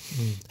people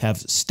have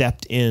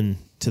stepped in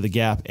to the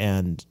gap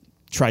and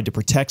tried to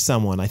protect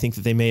someone. I think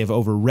that they may have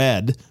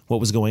overread what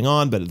was going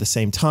on, but at the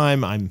same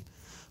time,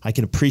 I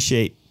can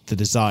appreciate the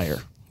desire.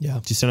 Yeah.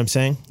 Do you see what I'm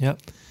saying?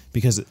 Yep.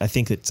 Because I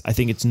think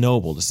it's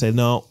noble to say,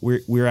 no,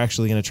 we're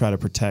actually going to try to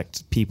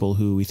protect people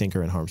who we think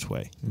are in harm's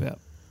way. Yeah.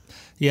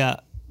 Yeah.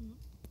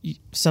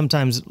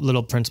 Sometimes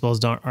little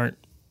principles aren't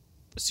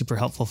super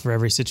helpful for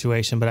every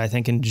situation, but I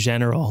think in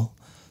general,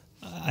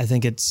 I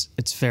think it's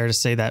fair to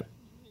say that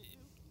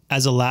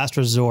as a last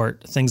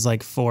resort, things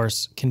like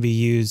force can be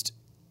used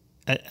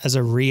as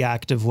a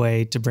reactive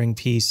way to bring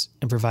peace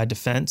and provide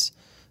defense.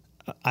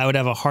 I would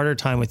have a harder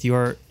time with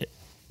your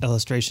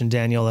illustration,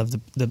 Daniel, of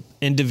the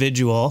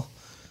individual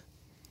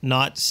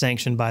not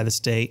sanctioned by the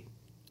state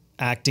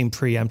acting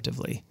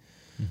preemptively.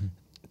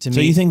 To me,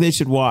 So you think they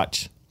should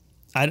watch?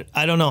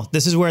 I don't know.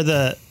 This is where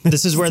the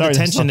Sorry,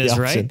 tension that's is, not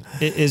the right?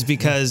 It is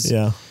because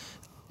Yeah.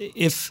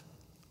 if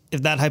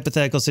that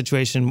hypothetical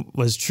situation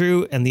was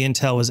true and the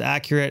intel was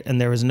accurate and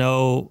there was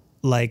no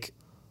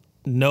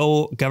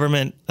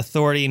government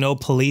authority, no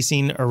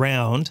policing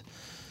around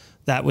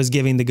that was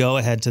giving the go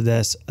ahead to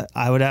this,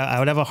 I would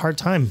have a hard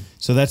time.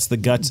 So that's the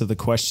guts of the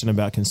question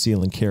about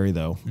conceal and carry,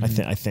 though.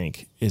 I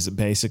think is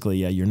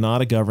basically, you're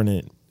not a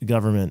government.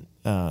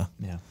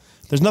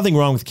 There's nothing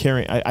wrong with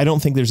carrying. I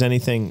don't think there's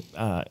anything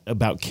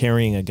about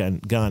carrying a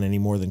gun any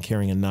more than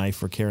carrying a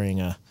knife or carrying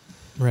a.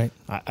 Right.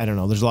 I don't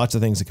know. There's lots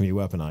of things that can be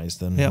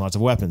weaponized and lots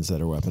of weapons that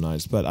are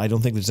weaponized, but I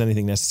don't think there's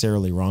anything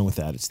necessarily wrong with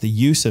that. It's the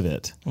use of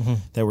it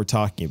that we're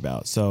talking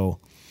about. So.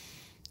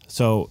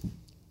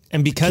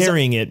 And because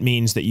carrying it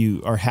means that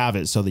you have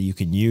it so that you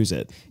can use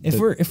it.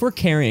 If we're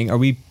carrying, are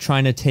we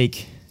trying to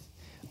take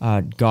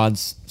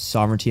God's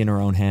sovereignty in our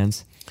own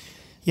hands?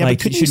 Yeah, but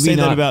could you say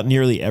that about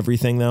nearly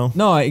everything, though?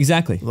 No,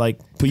 exactly. Like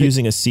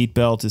using a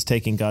seatbelt is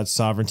taking God's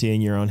sovereignty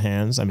in your own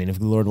hands. I mean, if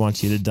the Lord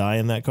wants you to die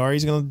in that car,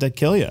 He's going to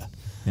kill you.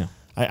 Yeah.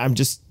 I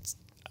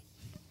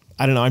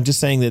don't know. I'm just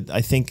saying that I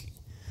think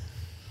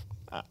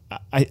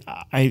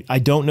I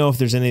don't know if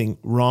there's anything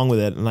wrong with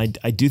it, and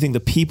I do think the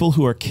people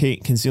who are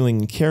concealing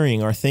and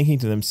carrying are thinking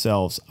to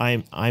themselves,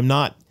 I'm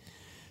not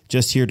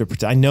just here to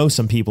protect. I know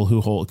some people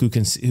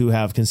who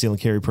have conceal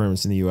and carry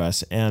permits in the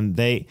U.S. and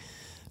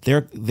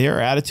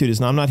their attitude is,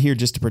 no, I'm not here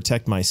just to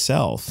protect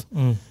myself.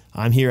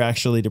 I'm here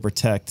actually to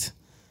protect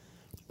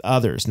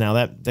others. Now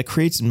that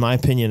creates, in my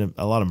opinion,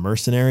 a lot of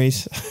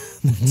mercenaries.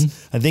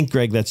 I think,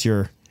 Greg,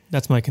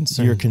 that's my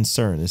concern. Your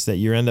concern is that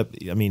you end up,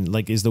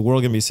 is the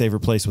world going to be a safer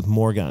place with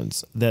more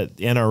guns? That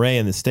the NRA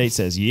in the state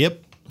says,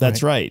 yep,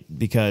 that's right.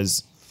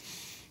 Because,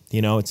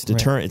 it's a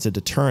deterrent. Right. It's a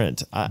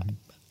deterrent. I'm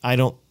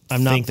not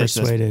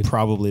persuaded. That's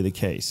probably the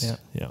case.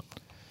 Yeah.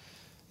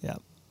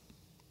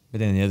 But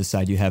then on the other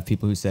side, you have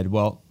people who said,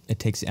 well, it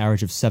takes an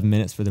average of 7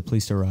 minutes for the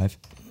police to arrive.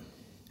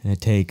 And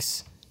it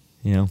takes,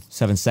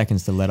 7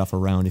 seconds to let off a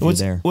round if you're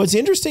there. What's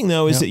interesting,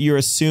 though, is that you're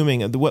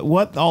assuming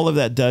what all of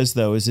that does,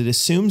 though, is it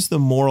assumes the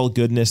moral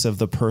goodness of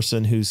the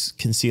person who's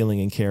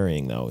concealing and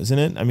carrying, though, isn't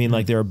it? I mean,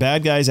 there are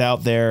bad guys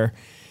out there,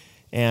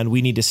 and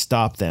we need to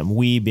stop them.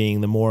 We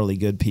being the morally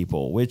good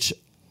people, which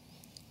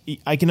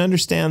I can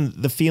understand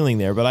the feeling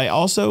there, but I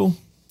also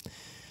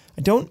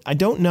I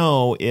don't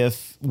know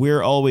if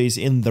we're always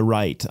in the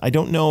right. I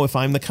don't know if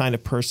I'm the kind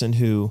of person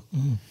who.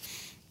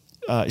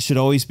 Should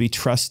always be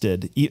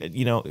trusted.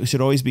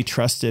 Should always be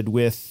trusted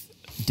with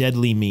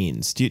deadly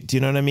means. Do you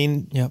know what I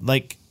mean? Yeah.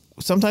 Like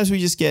sometimes we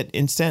just get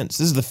incensed.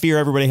 This is the fear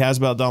everybody has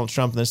about Donald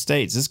Trump in the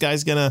States.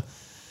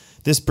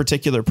 This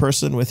particular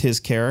person with his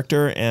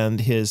character and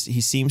he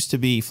seems to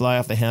be fly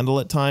off the handle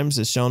at times,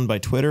 as shown by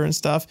Twitter and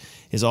stuff,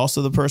 is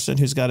also the person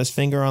who's got his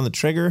finger on the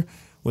trigger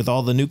with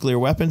all the nuclear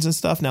weapons and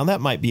stuff. Now that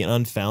might be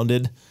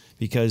unfounded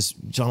because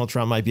Donald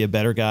Trump might be a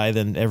better guy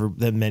than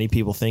many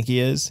people think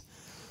he is,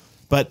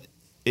 but.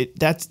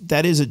 That's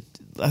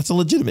a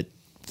legitimate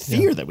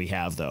fear that we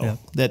have, though.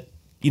 Yeah.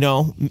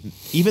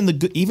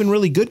 even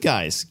really good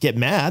guys get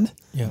mad.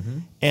 Yeah.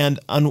 And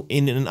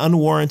in an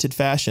unwarranted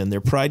fashion,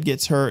 their pride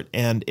gets hurt.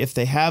 And if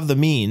they have the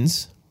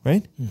means,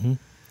 right?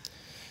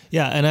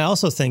 Yeah, and I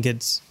also think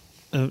it's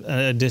an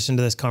addition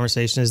to this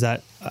conversation is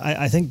that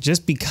I think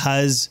just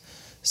because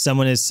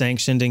someone is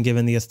sanctioned and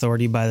given the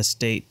authority by the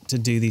state to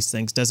do these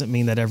things doesn't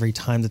mean that every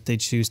time that they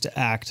choose to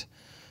act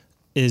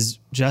is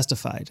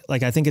justified.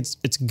 Like, I think it's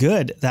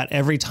good that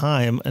every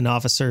time an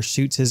officer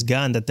shoots his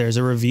gun, that there's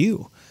a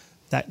review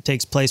that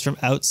takes place from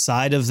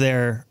outside of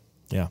their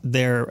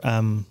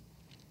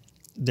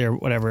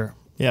whatever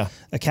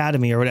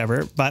academy or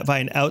whatever by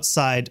an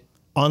outside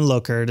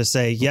onlooker to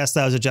say, yes,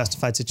 that was a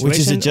justified situation, which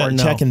is a or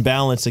no. check and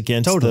balance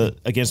against Totally.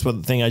 against what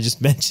the thing I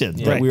just mentioned.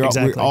 Yeah, right, we're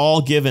exactly.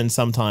 all given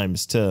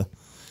sometimes to,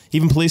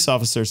 even police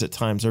officers at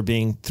times are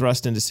being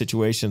thrust into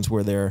situations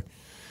where they're,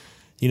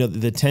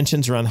 the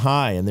tensions run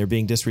high and they're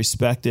being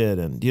disrespected,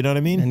 and you know what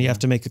I mean. And you have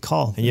to make a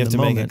call. And you have to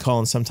make a call,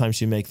 and sometimes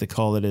you make the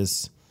call that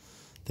is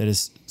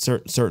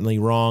certainly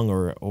wrong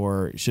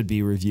or should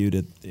be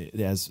reviewed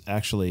as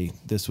actually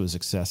this was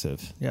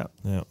excessive. Yeah.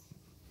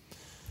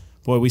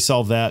 Boy, we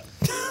solved that.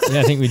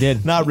 Yeah, I think we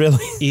did. Not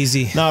really.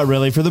 Easy. Not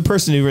really. For the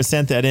person who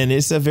sent that in,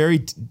 it's a very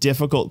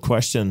difficult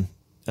question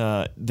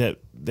that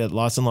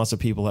lots and lots of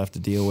people have to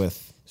deal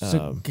with.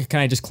 So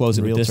can I just close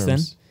it with real this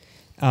terms.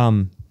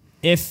 then?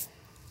 If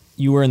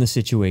you were in the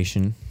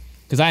situation,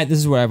 because this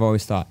is what I've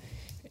always thought,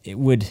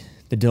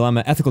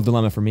 ethical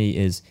dilemma for me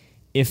is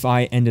if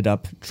I ended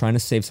up trying to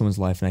save someone's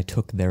life and I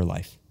took their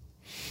life,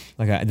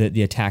 like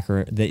the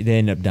attacker, they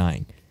ended up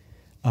dying,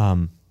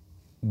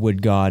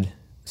 would God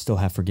still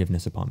have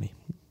forgiveness upon me?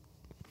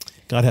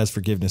 God has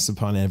forgiveness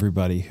upon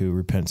everybody who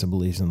repents and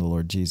believes in the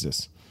Lord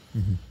Jesus.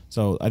 Mm-hmm.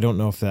 So I don't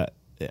know if that,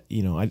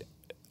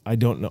 I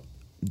don't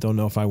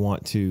know if I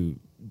want to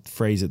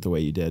phrase it the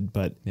way you did,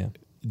 but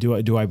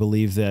do I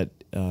believe that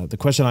the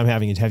question I'm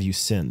having is, have you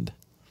sinned?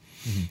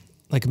 Mm-hmm.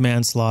 Like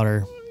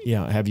manslaughter.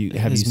 Yeah. Have you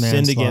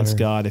sinned against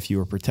God if you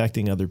were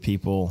protecting other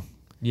people?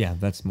 Yeah,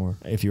 that's more.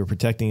 If you were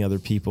protecting other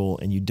people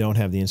and you don't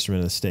have the instrument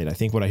of the state, I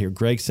think what I hear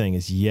Greg saying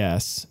is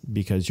yes,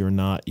 because you're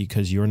not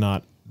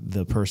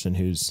the person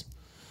who's.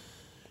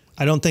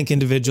 I don't think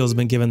individuals have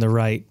been given the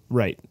right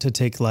to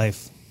take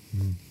life.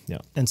 Mm-hmm. Yeah.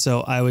 And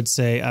so I would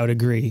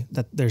agree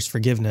that there's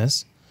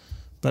forgiveness,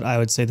 but I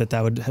would say that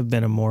would have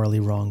been a morally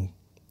wrong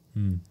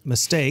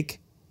mistake,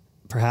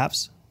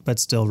 perhaps, but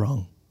still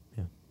wrong.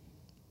 Yeah.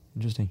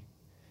 Interesting.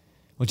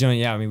 Well,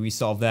 gentlemen, we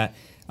solved that.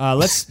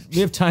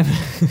 We have time.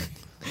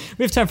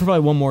 We have time for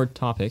probably one more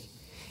topic.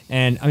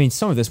 And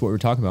some of this, what we're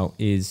talking about,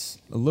 is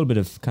a little bit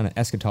of kind of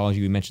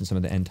eschatology. We mentioned some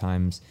of the end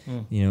times,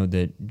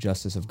 the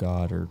justice of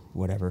God or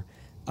whatever.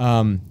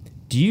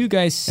 Do you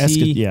guys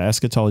see...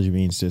 eschatology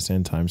means just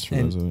end times for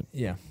those of it.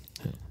 Yeah,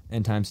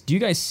 end times. Do you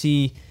guys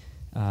see,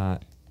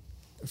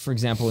 for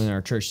example, in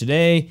our church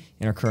today,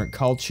 in our current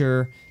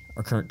culture,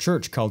 our current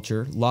church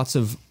culture, lots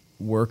of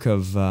work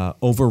of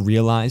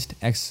over-realized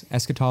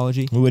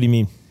eschatology? What do you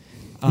mean?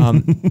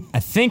 I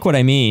think what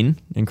I mean,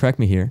 and correct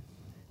me here,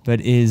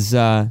 but is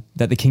that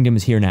the kingdom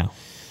is here now.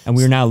 And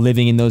we are now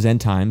living in those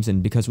end times.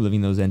 And because we're living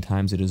in those end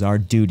times, it is our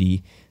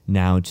duty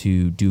now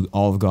to do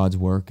all of God's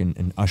work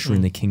and usher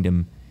in the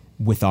kingdom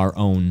with our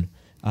own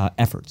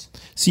efforts.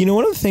 So,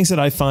 one of the things that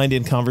I find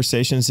in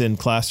conversations in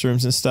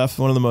classrooms and stuff,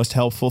 one of the most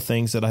helpful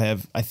things that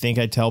I think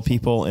I tell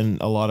people in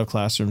a lot of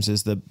classrooms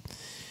is the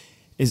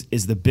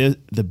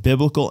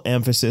biblical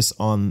emphasis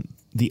on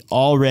the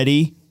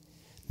already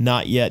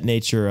not yet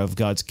nature of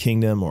God's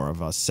kingdom or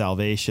of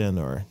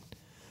salvation.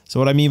 So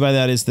what I mean by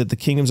that is that the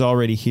kingdom's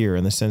already here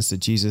in the sense that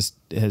Jesus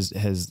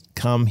has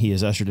come. He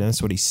has ushered in.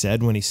 That's what he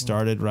said when he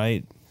started,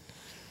 right?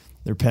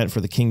 Repent, for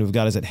the kingdom of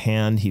God is at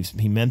hand.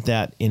 He meant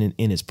that in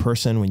his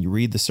person. When you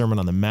read the Sermon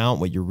on the Mount,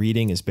 what you're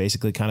reading is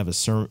basically kind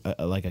of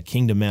like a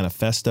kingdom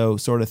manifesto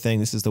sort of thing.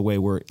 This is the way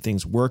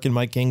things work in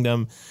my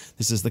kingdom.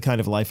 This is the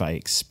kind of life I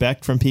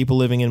expect from people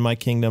living in my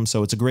kingdom.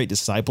 So it's a great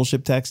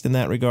discipleship text in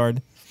that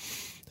regard.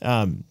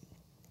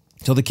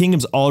 So the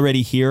kingdom's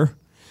already here.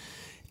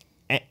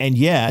 And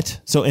yet,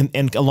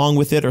 and along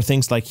with it are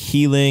things like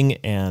healing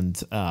and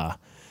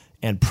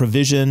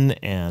provision,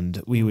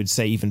 and we would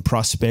say even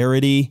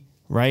prosperity,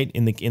 right,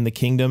 in the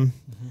kingdom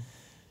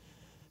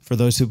for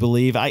those who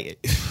believe.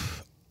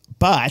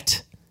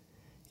 But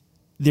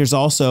there's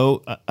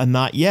also a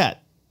not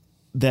yet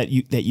that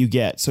you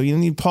get. So you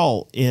need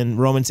Paul in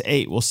Romans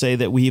 8 will say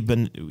that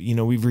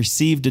we've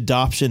received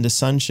adoption to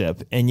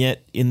sonship, and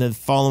yet in the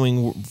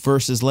following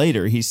verses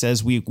later he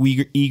says we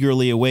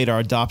eagerly await our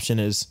adoption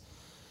as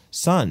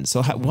sons.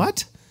 So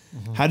what?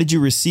 How did you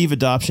receive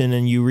adoption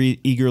and you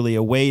eagerly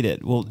await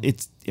it? Well,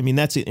 that's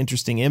an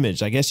interesting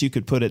image. I guess you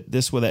could put it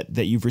this way,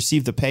 that you've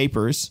received the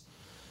papers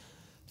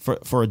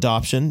for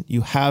adoption.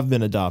 You have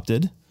been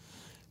adopted,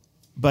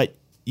 but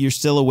you're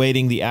still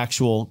awaiting the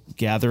actual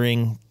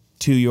gathering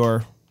to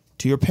your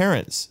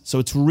parents. So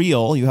it's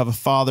real. You have a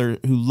father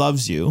who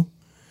loves you.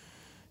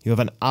 You have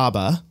an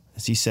Abba,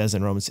 as he says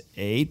in Romans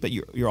 8, but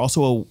you're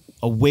also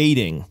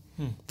awaiting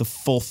the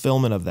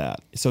fulfillment of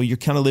that. So you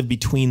kind of live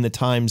between the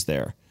times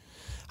there.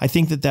 I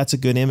think that that's a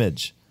good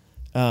image.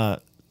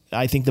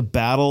 I think the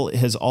battle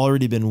has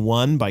already been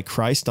won by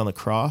Christ on the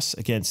cross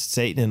against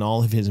Satan and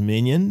all of his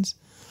minions,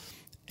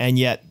 and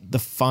yet the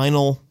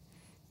final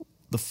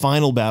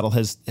battle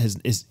is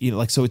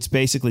so it's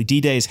basically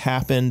D-Day has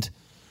happened.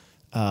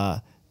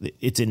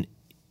 It's in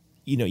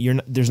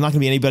there's not going to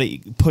be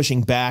anybody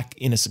pushing back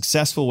in a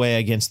successful way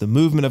against the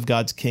movement of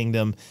God's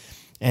kingdom,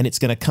 and it's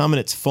going to come in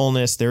its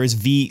fullness. There is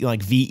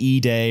VE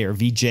Day or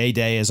VJ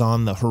Day is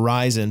on the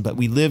horizon, but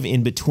we live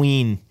in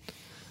between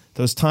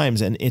those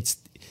times, and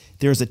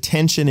there's a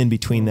tension in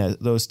between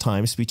those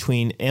times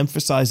between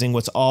emphasizing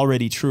what's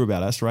already true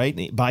about us,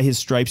 right? By his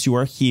stripes you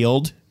are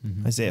healed,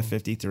 Isaiah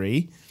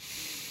 53.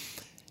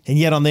 And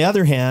yet on the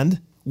other hand,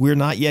 we're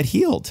not yet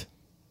healed.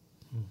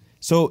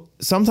 So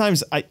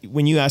sometimes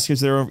when you ask,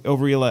 is there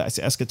overreal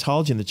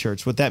eschatology in the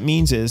church? What that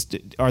means is,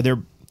 are there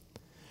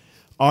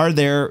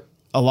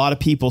a lot of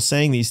people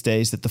saying these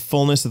days that the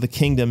fullness of the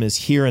kingdom is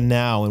here and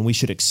now, and we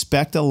should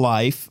expect a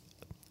life,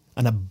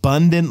 an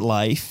abundant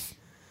life,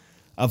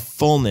 of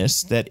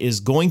fullness that is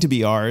going to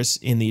be ours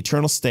in the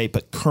eternal state,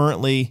 but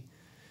currently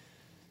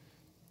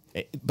now.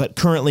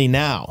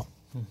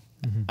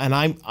 Mm-hmm. And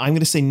I'm going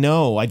to say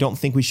no. I don't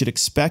think we should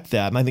expect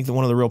that. And I think that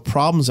one of the real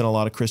problems in a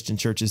lot of Christian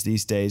churches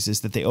these days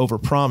is that they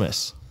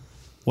overpromise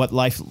what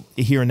life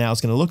here and now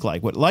is going to look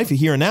like. What life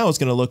here and now is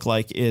going to look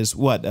like is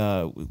what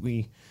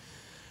we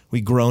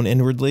groan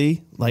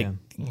inwardly, like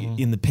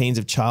in the pains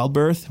of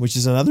childbirth, which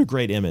is another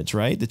great image,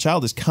 right? The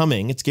child is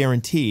coming; it's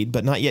guaranteed,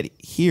 but not yet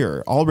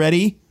here.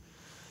 Already.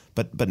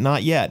 But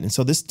not yet. And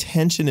so this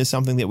tension is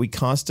something that we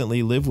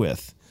constantly live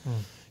with.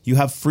 You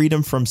have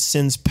freedom from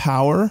sin's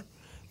power,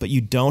 but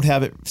you don't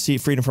have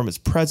freedom from its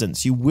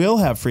presence. You will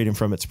have freedom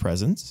from its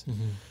presence.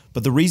 Mm-hmm.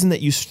 But the reason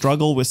that you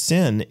struggle with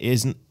sin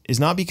is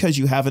not because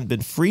you haven't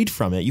been freed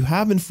from it. You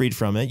have been freed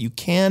from it. You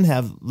can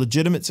have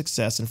legitimate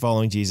success in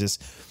following Jesus,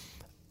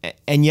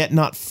 and yet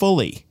not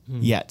fully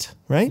yet,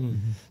 right?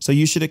 Mm-hmm. So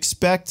you should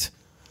expect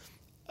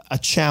a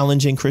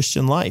challenging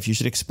Christian life. You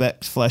should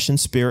expect flesh and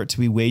spirit to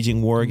be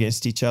waging war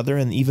against each other.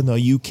 And even though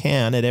you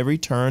can at every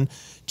turn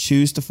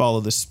choose to follow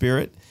the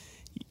spirit,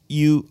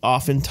 you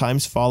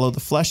oftentimes follow the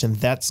flesh, and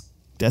that's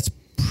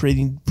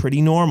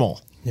pretty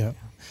normal. Yeah.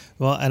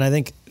 Well, and I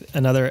think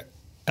another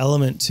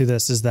element to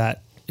this is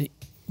that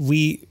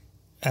we,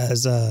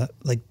 as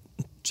like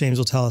James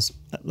will tell us,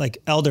 like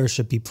elders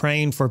should be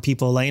praying for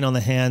people, laying on the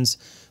hands,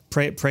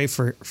 pray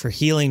for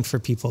healing for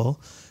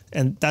people.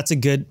 And that's a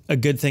good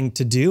thing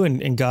to do.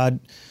 And God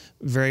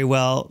very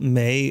well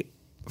may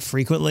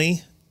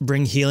frequently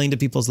bring healing to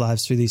people's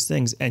lives through these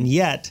things. And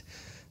yet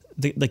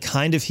the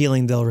kind of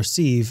healing they'll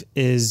receive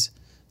is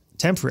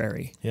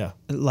temporary. Yeah.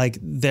 Like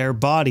their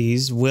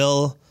bodies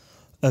will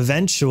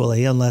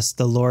eventually, unless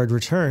the Lord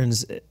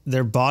returns,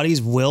 their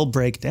bodies will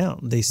break down.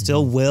 They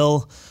still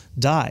will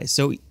die.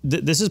 So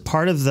this is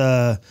part of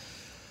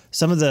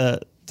some of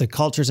the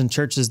cultures and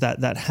churches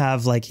that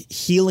have like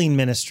healing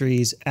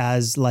ministries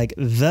as like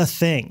the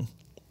thing.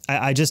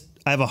 I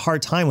have a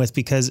hard time with,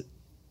 because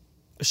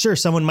sure,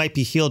 someone might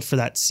be healed for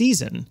that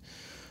season,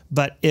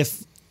 but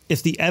if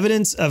the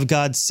evidence of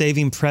God's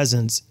saving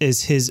presence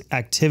is his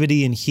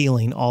activity in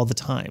healing all the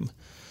time,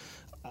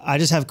 I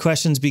just have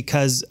questions,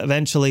 because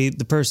eventually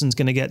the person's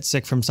going to get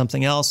sick from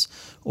something else,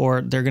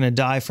 or they're going to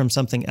die from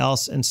something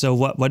else. And so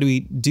what do we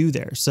do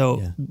there?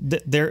 So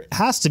there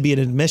has to be an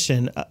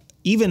admission,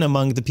 even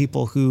among the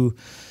people who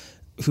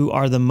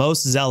are the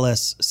most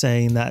zealous,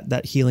 saying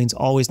that healings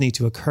always need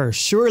to occur.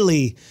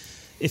 Surely,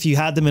 if you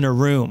had them in a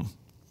room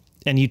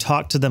and you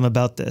talked to them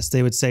about this,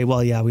 they would say,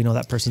 well, yeah, we know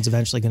that person's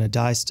eventually going to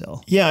die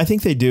still. Yeah, I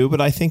think they do,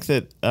 but I think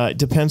that it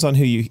depends on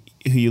who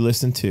you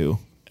listen to.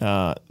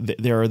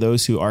 There are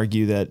those who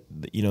argue that,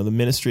 the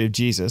ministry of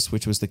Jesus,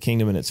 which was the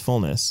kingdom in its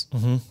fullness,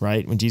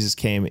 right? When Jesus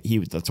came,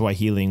 that's why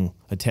healing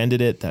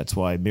attended it. That's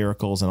why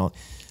miracles and all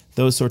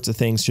those sorts of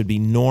things should be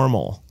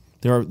normal.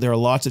 There are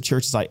lots of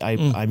churches.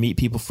 I meet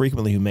people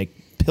frequently who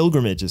make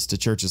pilgrimages to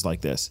churches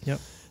like this,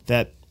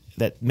 that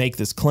make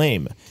this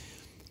claim.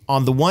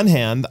 On the one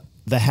hand,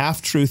 the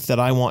half-truth that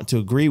I want to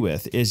agree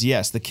with is,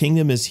 yes, the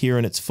kingdom is here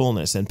in its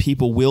fullness, and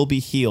people will be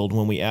healed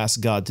when we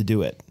ask God to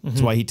do it.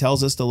 That's why he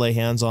tells us to lay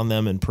hands on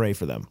them and pray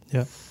for them.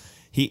 Yeah.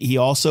 He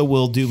also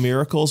will do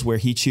miracles where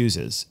he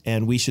chooses,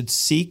 and we should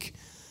seek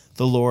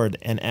the Lord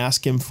and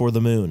ask him for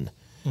the moon.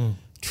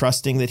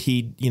 Trusting that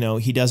he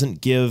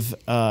doesn't give,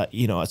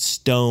 a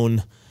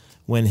stone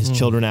when his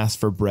children ask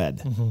for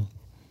bread.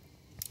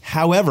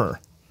 However,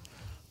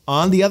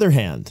 on the other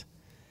hand,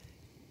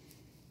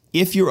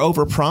 if you're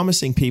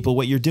overpromising people,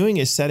 what you're doing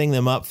is setting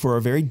them up for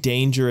a very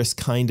dangerous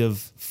kind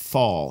of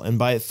fall. And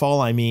by fall,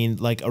 I mean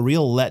like a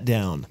real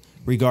letdown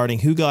regarding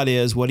who God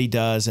is, what he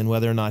does, and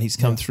whether or not he's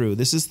come through.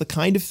 This is the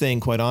kind of thing,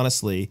 quite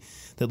honestly,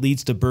 that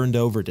leads to burned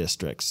over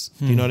districts.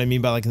 Do you know what I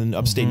mean? By like in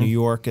upstate New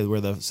York,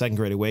 where the Second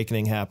Great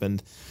Awakening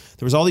happened,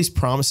 there was all these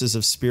promises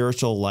of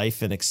spiritual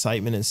life and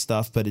excitement and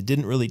stuff, but it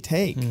didn't really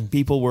take.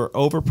 People were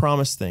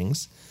overpromised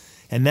things.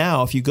 And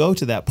now if you go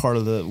to that part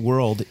of the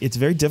world, it's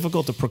very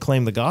difficult to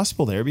proclaim the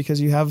gospel there,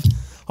 because you have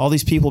all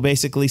these people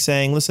basically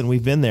saying, listen,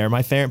 we've been there.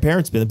 My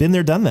parents been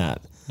there, done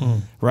that.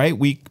 right?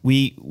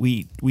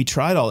 We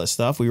tried all this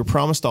stuff. We were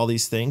promised all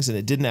these things, and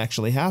it didn't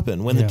actually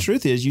happen. When the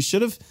truth is, you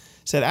should have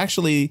said,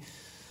 actually,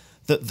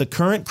 the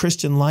current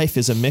Christian life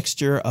is a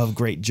mixture of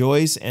great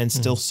joys and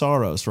still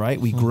sorrows, right?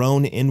 We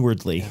groan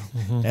inwardly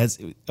as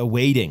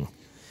awaiting.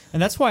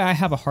 And that's why I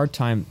have a hard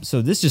time.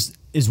 So this just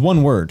is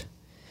one word,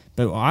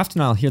 but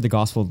often I'll hear the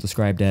gospel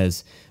described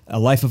as a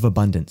life of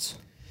abundance.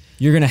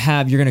 You're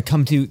gonna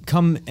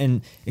come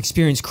and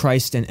experience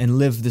Christ and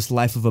live this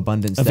life of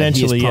abundance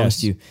Eventually, that He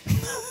has promised you.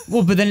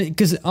 Well, but then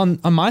because on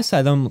my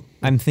side,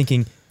 I'm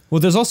thinking, well,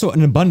 there's also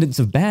an abundance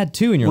of bad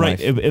too in your life.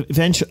 Right.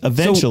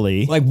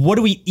 Eventually. So, like, what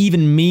do we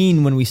even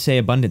mean when we say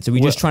abundance? Are we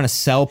just trying to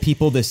sell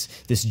people this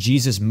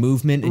Jesus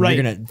movement, and you're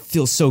gonna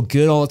feel so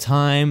good all the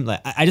time?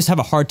 Like, I just have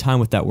a hard time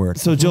with that word.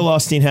 So Joel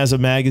Osteen has a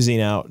magazine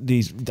out.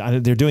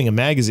 They're doing a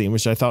magazine,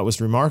 which I thought was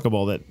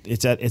remarkable. That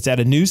it's at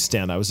a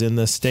newsstand. I was in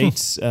the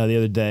States the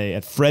other day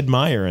at Fred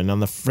Meyer, and on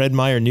the Fred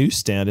Meyer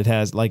newsstand, it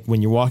has, like,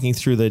 when you're walking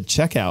through the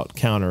checkout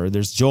counter,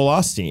 there's Joel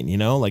Osteen.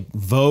 Like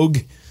Vogue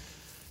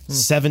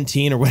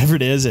 17 or whatever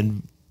it is,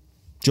 and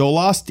Joel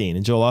Osteen.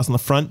 And Joel Osteen, on the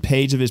front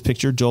page of his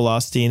picture, Joel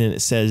Osteen, and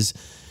it says,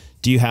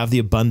 do you have the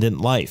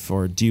abundant life?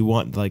 Or do you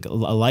want, like, a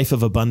life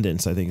of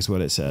abundance, I think is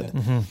what it said.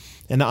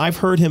 And I've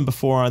heard him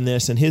before on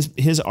this, and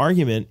his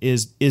argument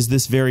is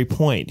this very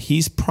point.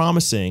 He's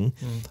promising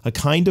a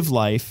kind of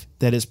life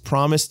that is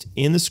promised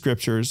in the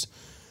scriptures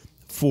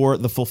for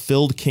the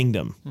fulfilled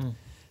kingdom.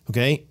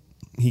 Okay?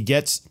 He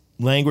gets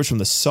language from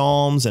the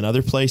Psalms and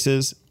other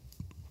places,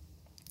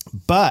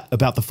 but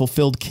about the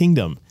fulfilled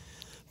kingdom.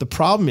 The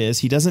problem is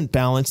he doesn't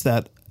balance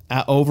that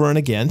over and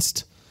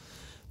against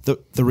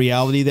the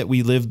reality that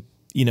we live.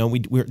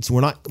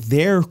 We're not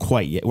there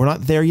quite yet. We're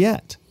not there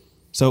yet.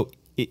 So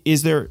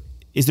is there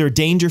a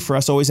danger for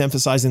us always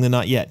emphasizing the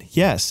not yet?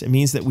 Yes. It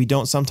means that we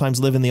don't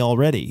sometimes live in the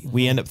already.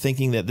 We end up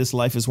thinking that this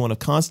life is one of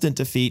constant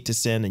defeat to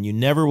sin, and you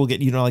never will get,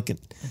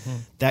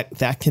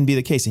 that can be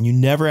the case. And you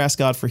never ask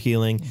God for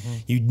healing.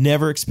 You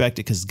never expect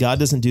it, because God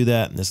doesn't do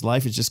that. And this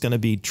life is just going to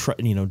be,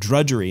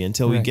 drudgery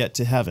until we get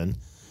to heaven.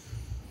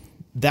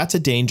 That's a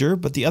danger.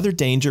 But the other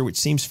danger, which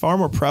seems far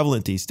more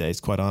prevalent these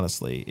days, quite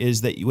honestly,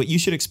 is that what you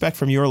should expect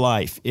from your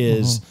life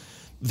is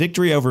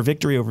victory over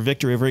victory over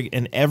victory over,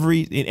 and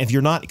if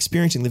you're not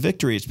experiencing the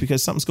victory, it's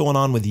because something's going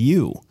on with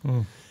you.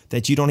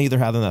 That you don't either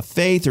have enough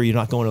faith, or you're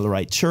not going to the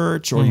right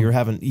church, or you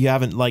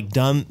haven't like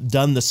done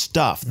the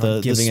stuff,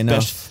 giving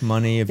enough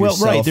money of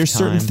yourself. Well, right. There's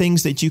certain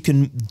things that you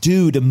can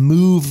do to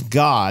move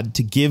God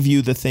to give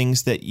you the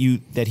things that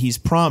He's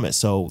promised.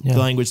 So the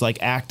language like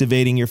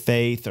activating your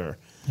faith,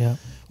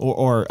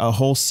 or a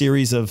whole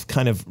series of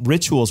kind of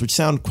rituals, which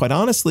sound, quite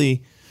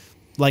honestly,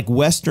 like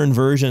Western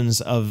versions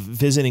of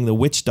visiting the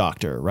witch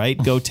doctor,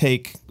 right? Go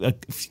take a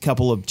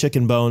couple of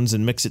chicken bones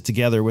and mix it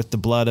together with the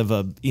blood of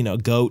a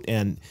goat,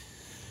 and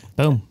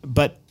boom.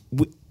 But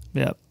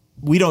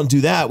we don't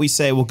do that. We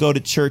say, well, go to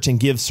church and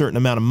give a certain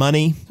amount of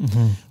money.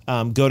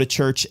 Go to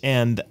church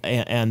and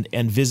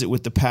visit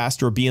with the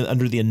pastor, or be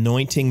under the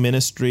anointing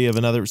ministry of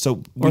another.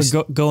 So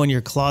go in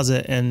your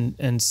closet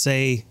and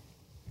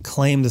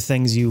claim the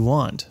things you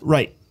want,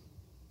 right,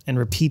 and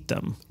repeat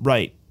them,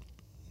 right.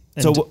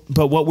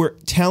 But what we're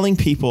telling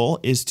people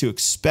is to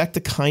expect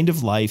the kind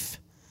of life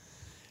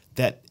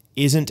that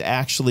isn't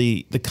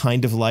actually the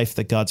kind of life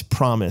that God's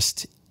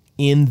promised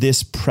in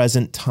this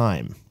present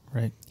time.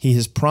 Right. He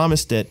has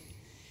promised it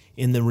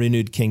in the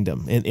renewed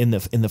kingdom, in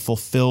the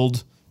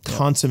fulfilled,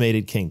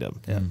 consummated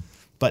kingdom. Yeah.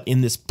 But in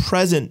this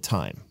present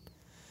time,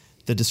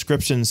 the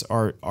descriptions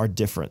are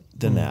different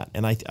than that.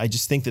 And I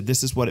just think that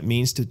this is what it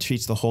means to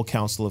teach the whole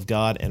counsel of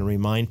God and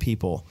remind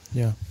people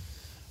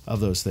of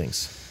those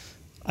things.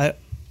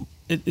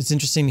 It's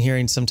interesting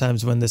hearing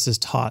sometimes when this is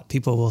taught,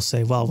 people will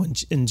say, well, when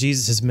in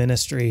Jesus'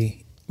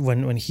 ministry,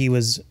 when he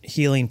was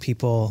healing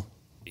people,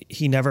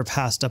 he never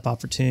passed up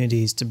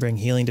opportunities to bring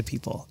healing to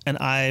people.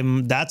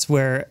 And that's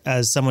where,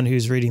 as someone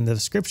who's reading the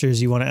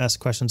scriptures, you want to ask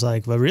questions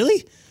like, well,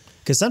 really?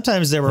 Because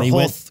sometimes there were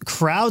whole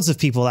crowds of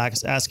people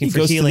asking for healing. He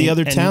goes to the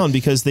other town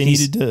because they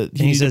needed to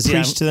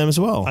preach to them as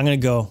well. I'm going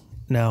to go.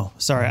 No,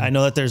 sorry. I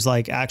know that there's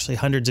like actually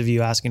hundreds of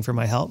you asking for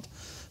my help,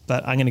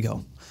 but I'm going to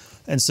go.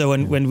 And so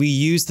when we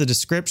use the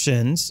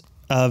descriptions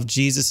of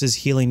Jesus's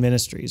healing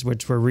ministries,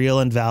 which were real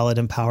and valid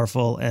and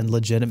powerful and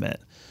legitimate,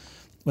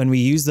 when we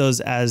use those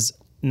as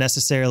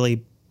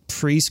necessarily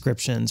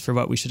prescriptions for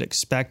what we should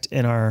expect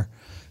in our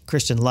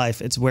Christian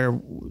life, it's where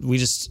we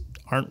just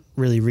aren't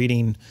really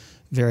reading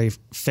very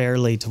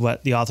fairly to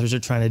what the authors are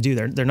trying to do.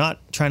 They're not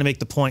trying to make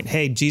the point,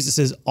 hey, Jesus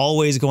is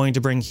always going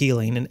to bring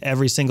healing in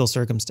every single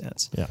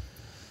circumstance. Yeah.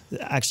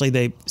 Actually,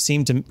 they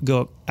seem to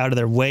go out of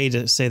their way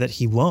to say that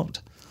he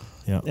won't.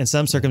 Yeah. In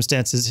some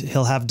circumstances,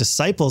 he'll have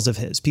disciples of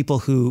his, people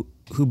who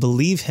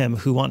believe him,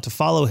 who want to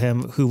follow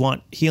him, who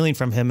want healing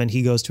from him, and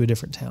he goes to a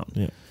different town.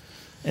 Yeah.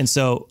 And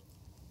so,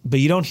 but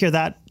you don't hear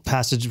that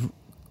passage.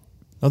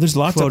 Oh, there's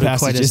lots of passages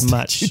quite as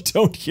much. that you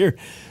don't hear,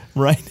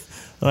 right?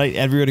 Like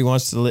everyone who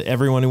wants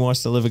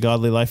to live a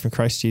godly life in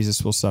Christ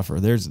Jesus will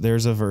suffer.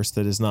 There's a verse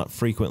that is not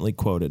frequently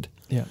quoted.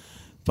 Yeah.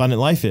 Abundant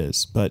life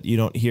is, but you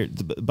don't hear.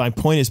 My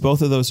point is,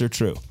 both of those are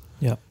true.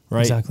 Yeah.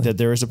 Right? Exactly. That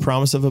there is a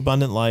promise of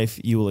abundant life.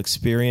 You will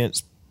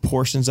experience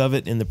portions of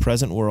it in the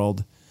present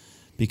world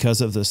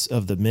because of this,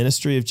 of the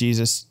ministry of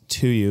Jesus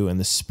to you and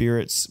the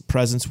Spirit's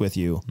presence with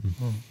you.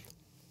 Mm-hmm.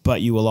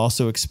 But you will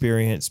also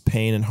experience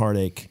pain and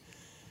heartache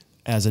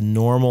as a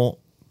normal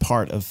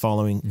part of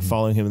following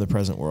him in the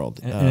present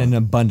world. And an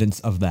abundance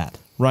of that.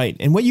 Right.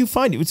 And what you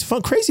find, what's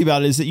crazy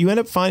about it is that you end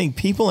up finding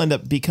people end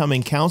up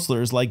becoming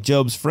counselors like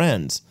Job's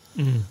friends.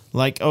 Mm-hmm.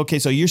 Like, okay,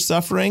 so you're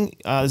suffering.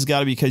 It's got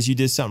to be because you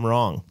did something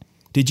wrong.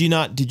 Did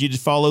you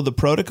follow the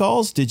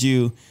protocols?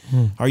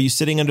 Are you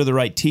sitting under the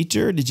right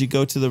teacher? Did you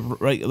go to the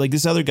right, like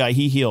this other guy,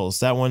 he heals.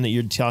 That one that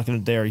you're talking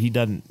to there, he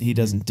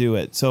doesn't do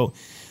it. So,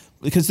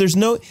 because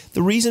the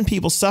reason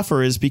people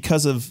suffer is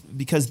because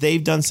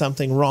they've done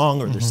something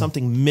wrong or there's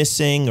something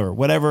missing or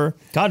whatever.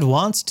 God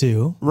wants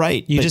to.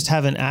 Right. You just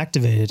haven't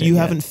activated it. You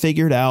yet. haven't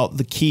figured out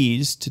the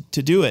keys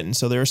to do it. And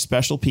so there are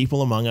special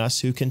people among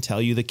us who can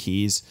tell you the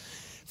keys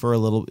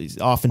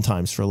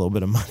oftentimes for a little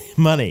bit of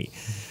money.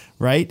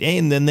 Right.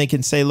 And then they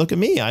can say, look at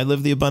me, I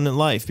live the abundant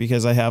life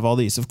because I have all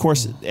these. Of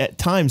course, at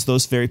times,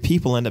 those very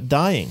people end up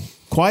dying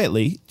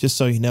quietly, just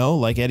so you know,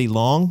 like Eddie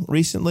Long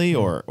recently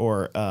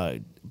or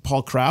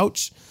Paul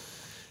Crouch.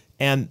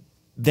 And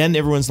then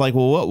everyone's like,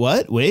 well,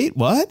 what? Wait,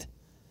 what?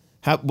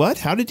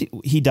 How did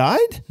he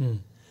died?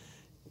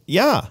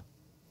 Yeah,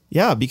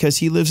 because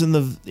he lives in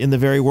the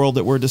very world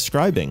that we're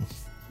describing.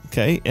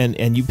 Okay.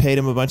 And you paid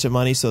him a bunch of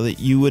money so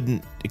that you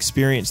wouldn't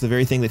experience the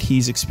very thing that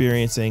he's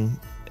experiencing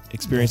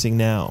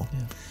now. Yeah.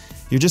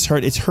 You're just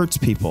hurt. It hurts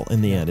people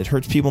in the end. It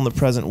hurts people in the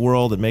present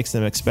world. It makes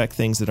them expect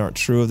things that aren't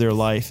true of their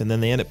life. And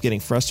then they end up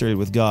getting frustrated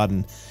with God.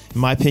 And in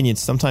my opinion,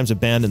 sometimes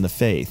abandon the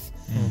faith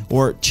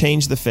or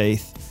change the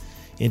faith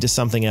into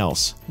something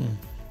else.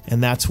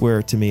 And that's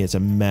where, to me, it's a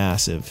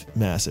massive,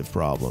 massive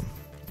problem.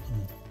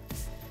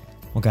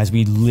 Well, guys,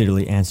 we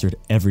literally answered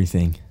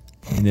everything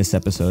in this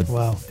episode.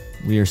 Wow.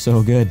 We are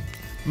so good.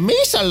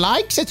 Misa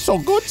likes it so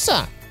good,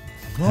 sir.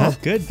 Oh,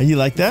 good. And you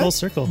like that? Full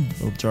circle.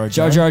 Little Jar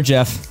Jar Jar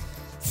Jeff.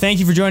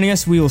 Thank you for joining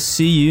us. We will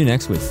see you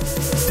next week.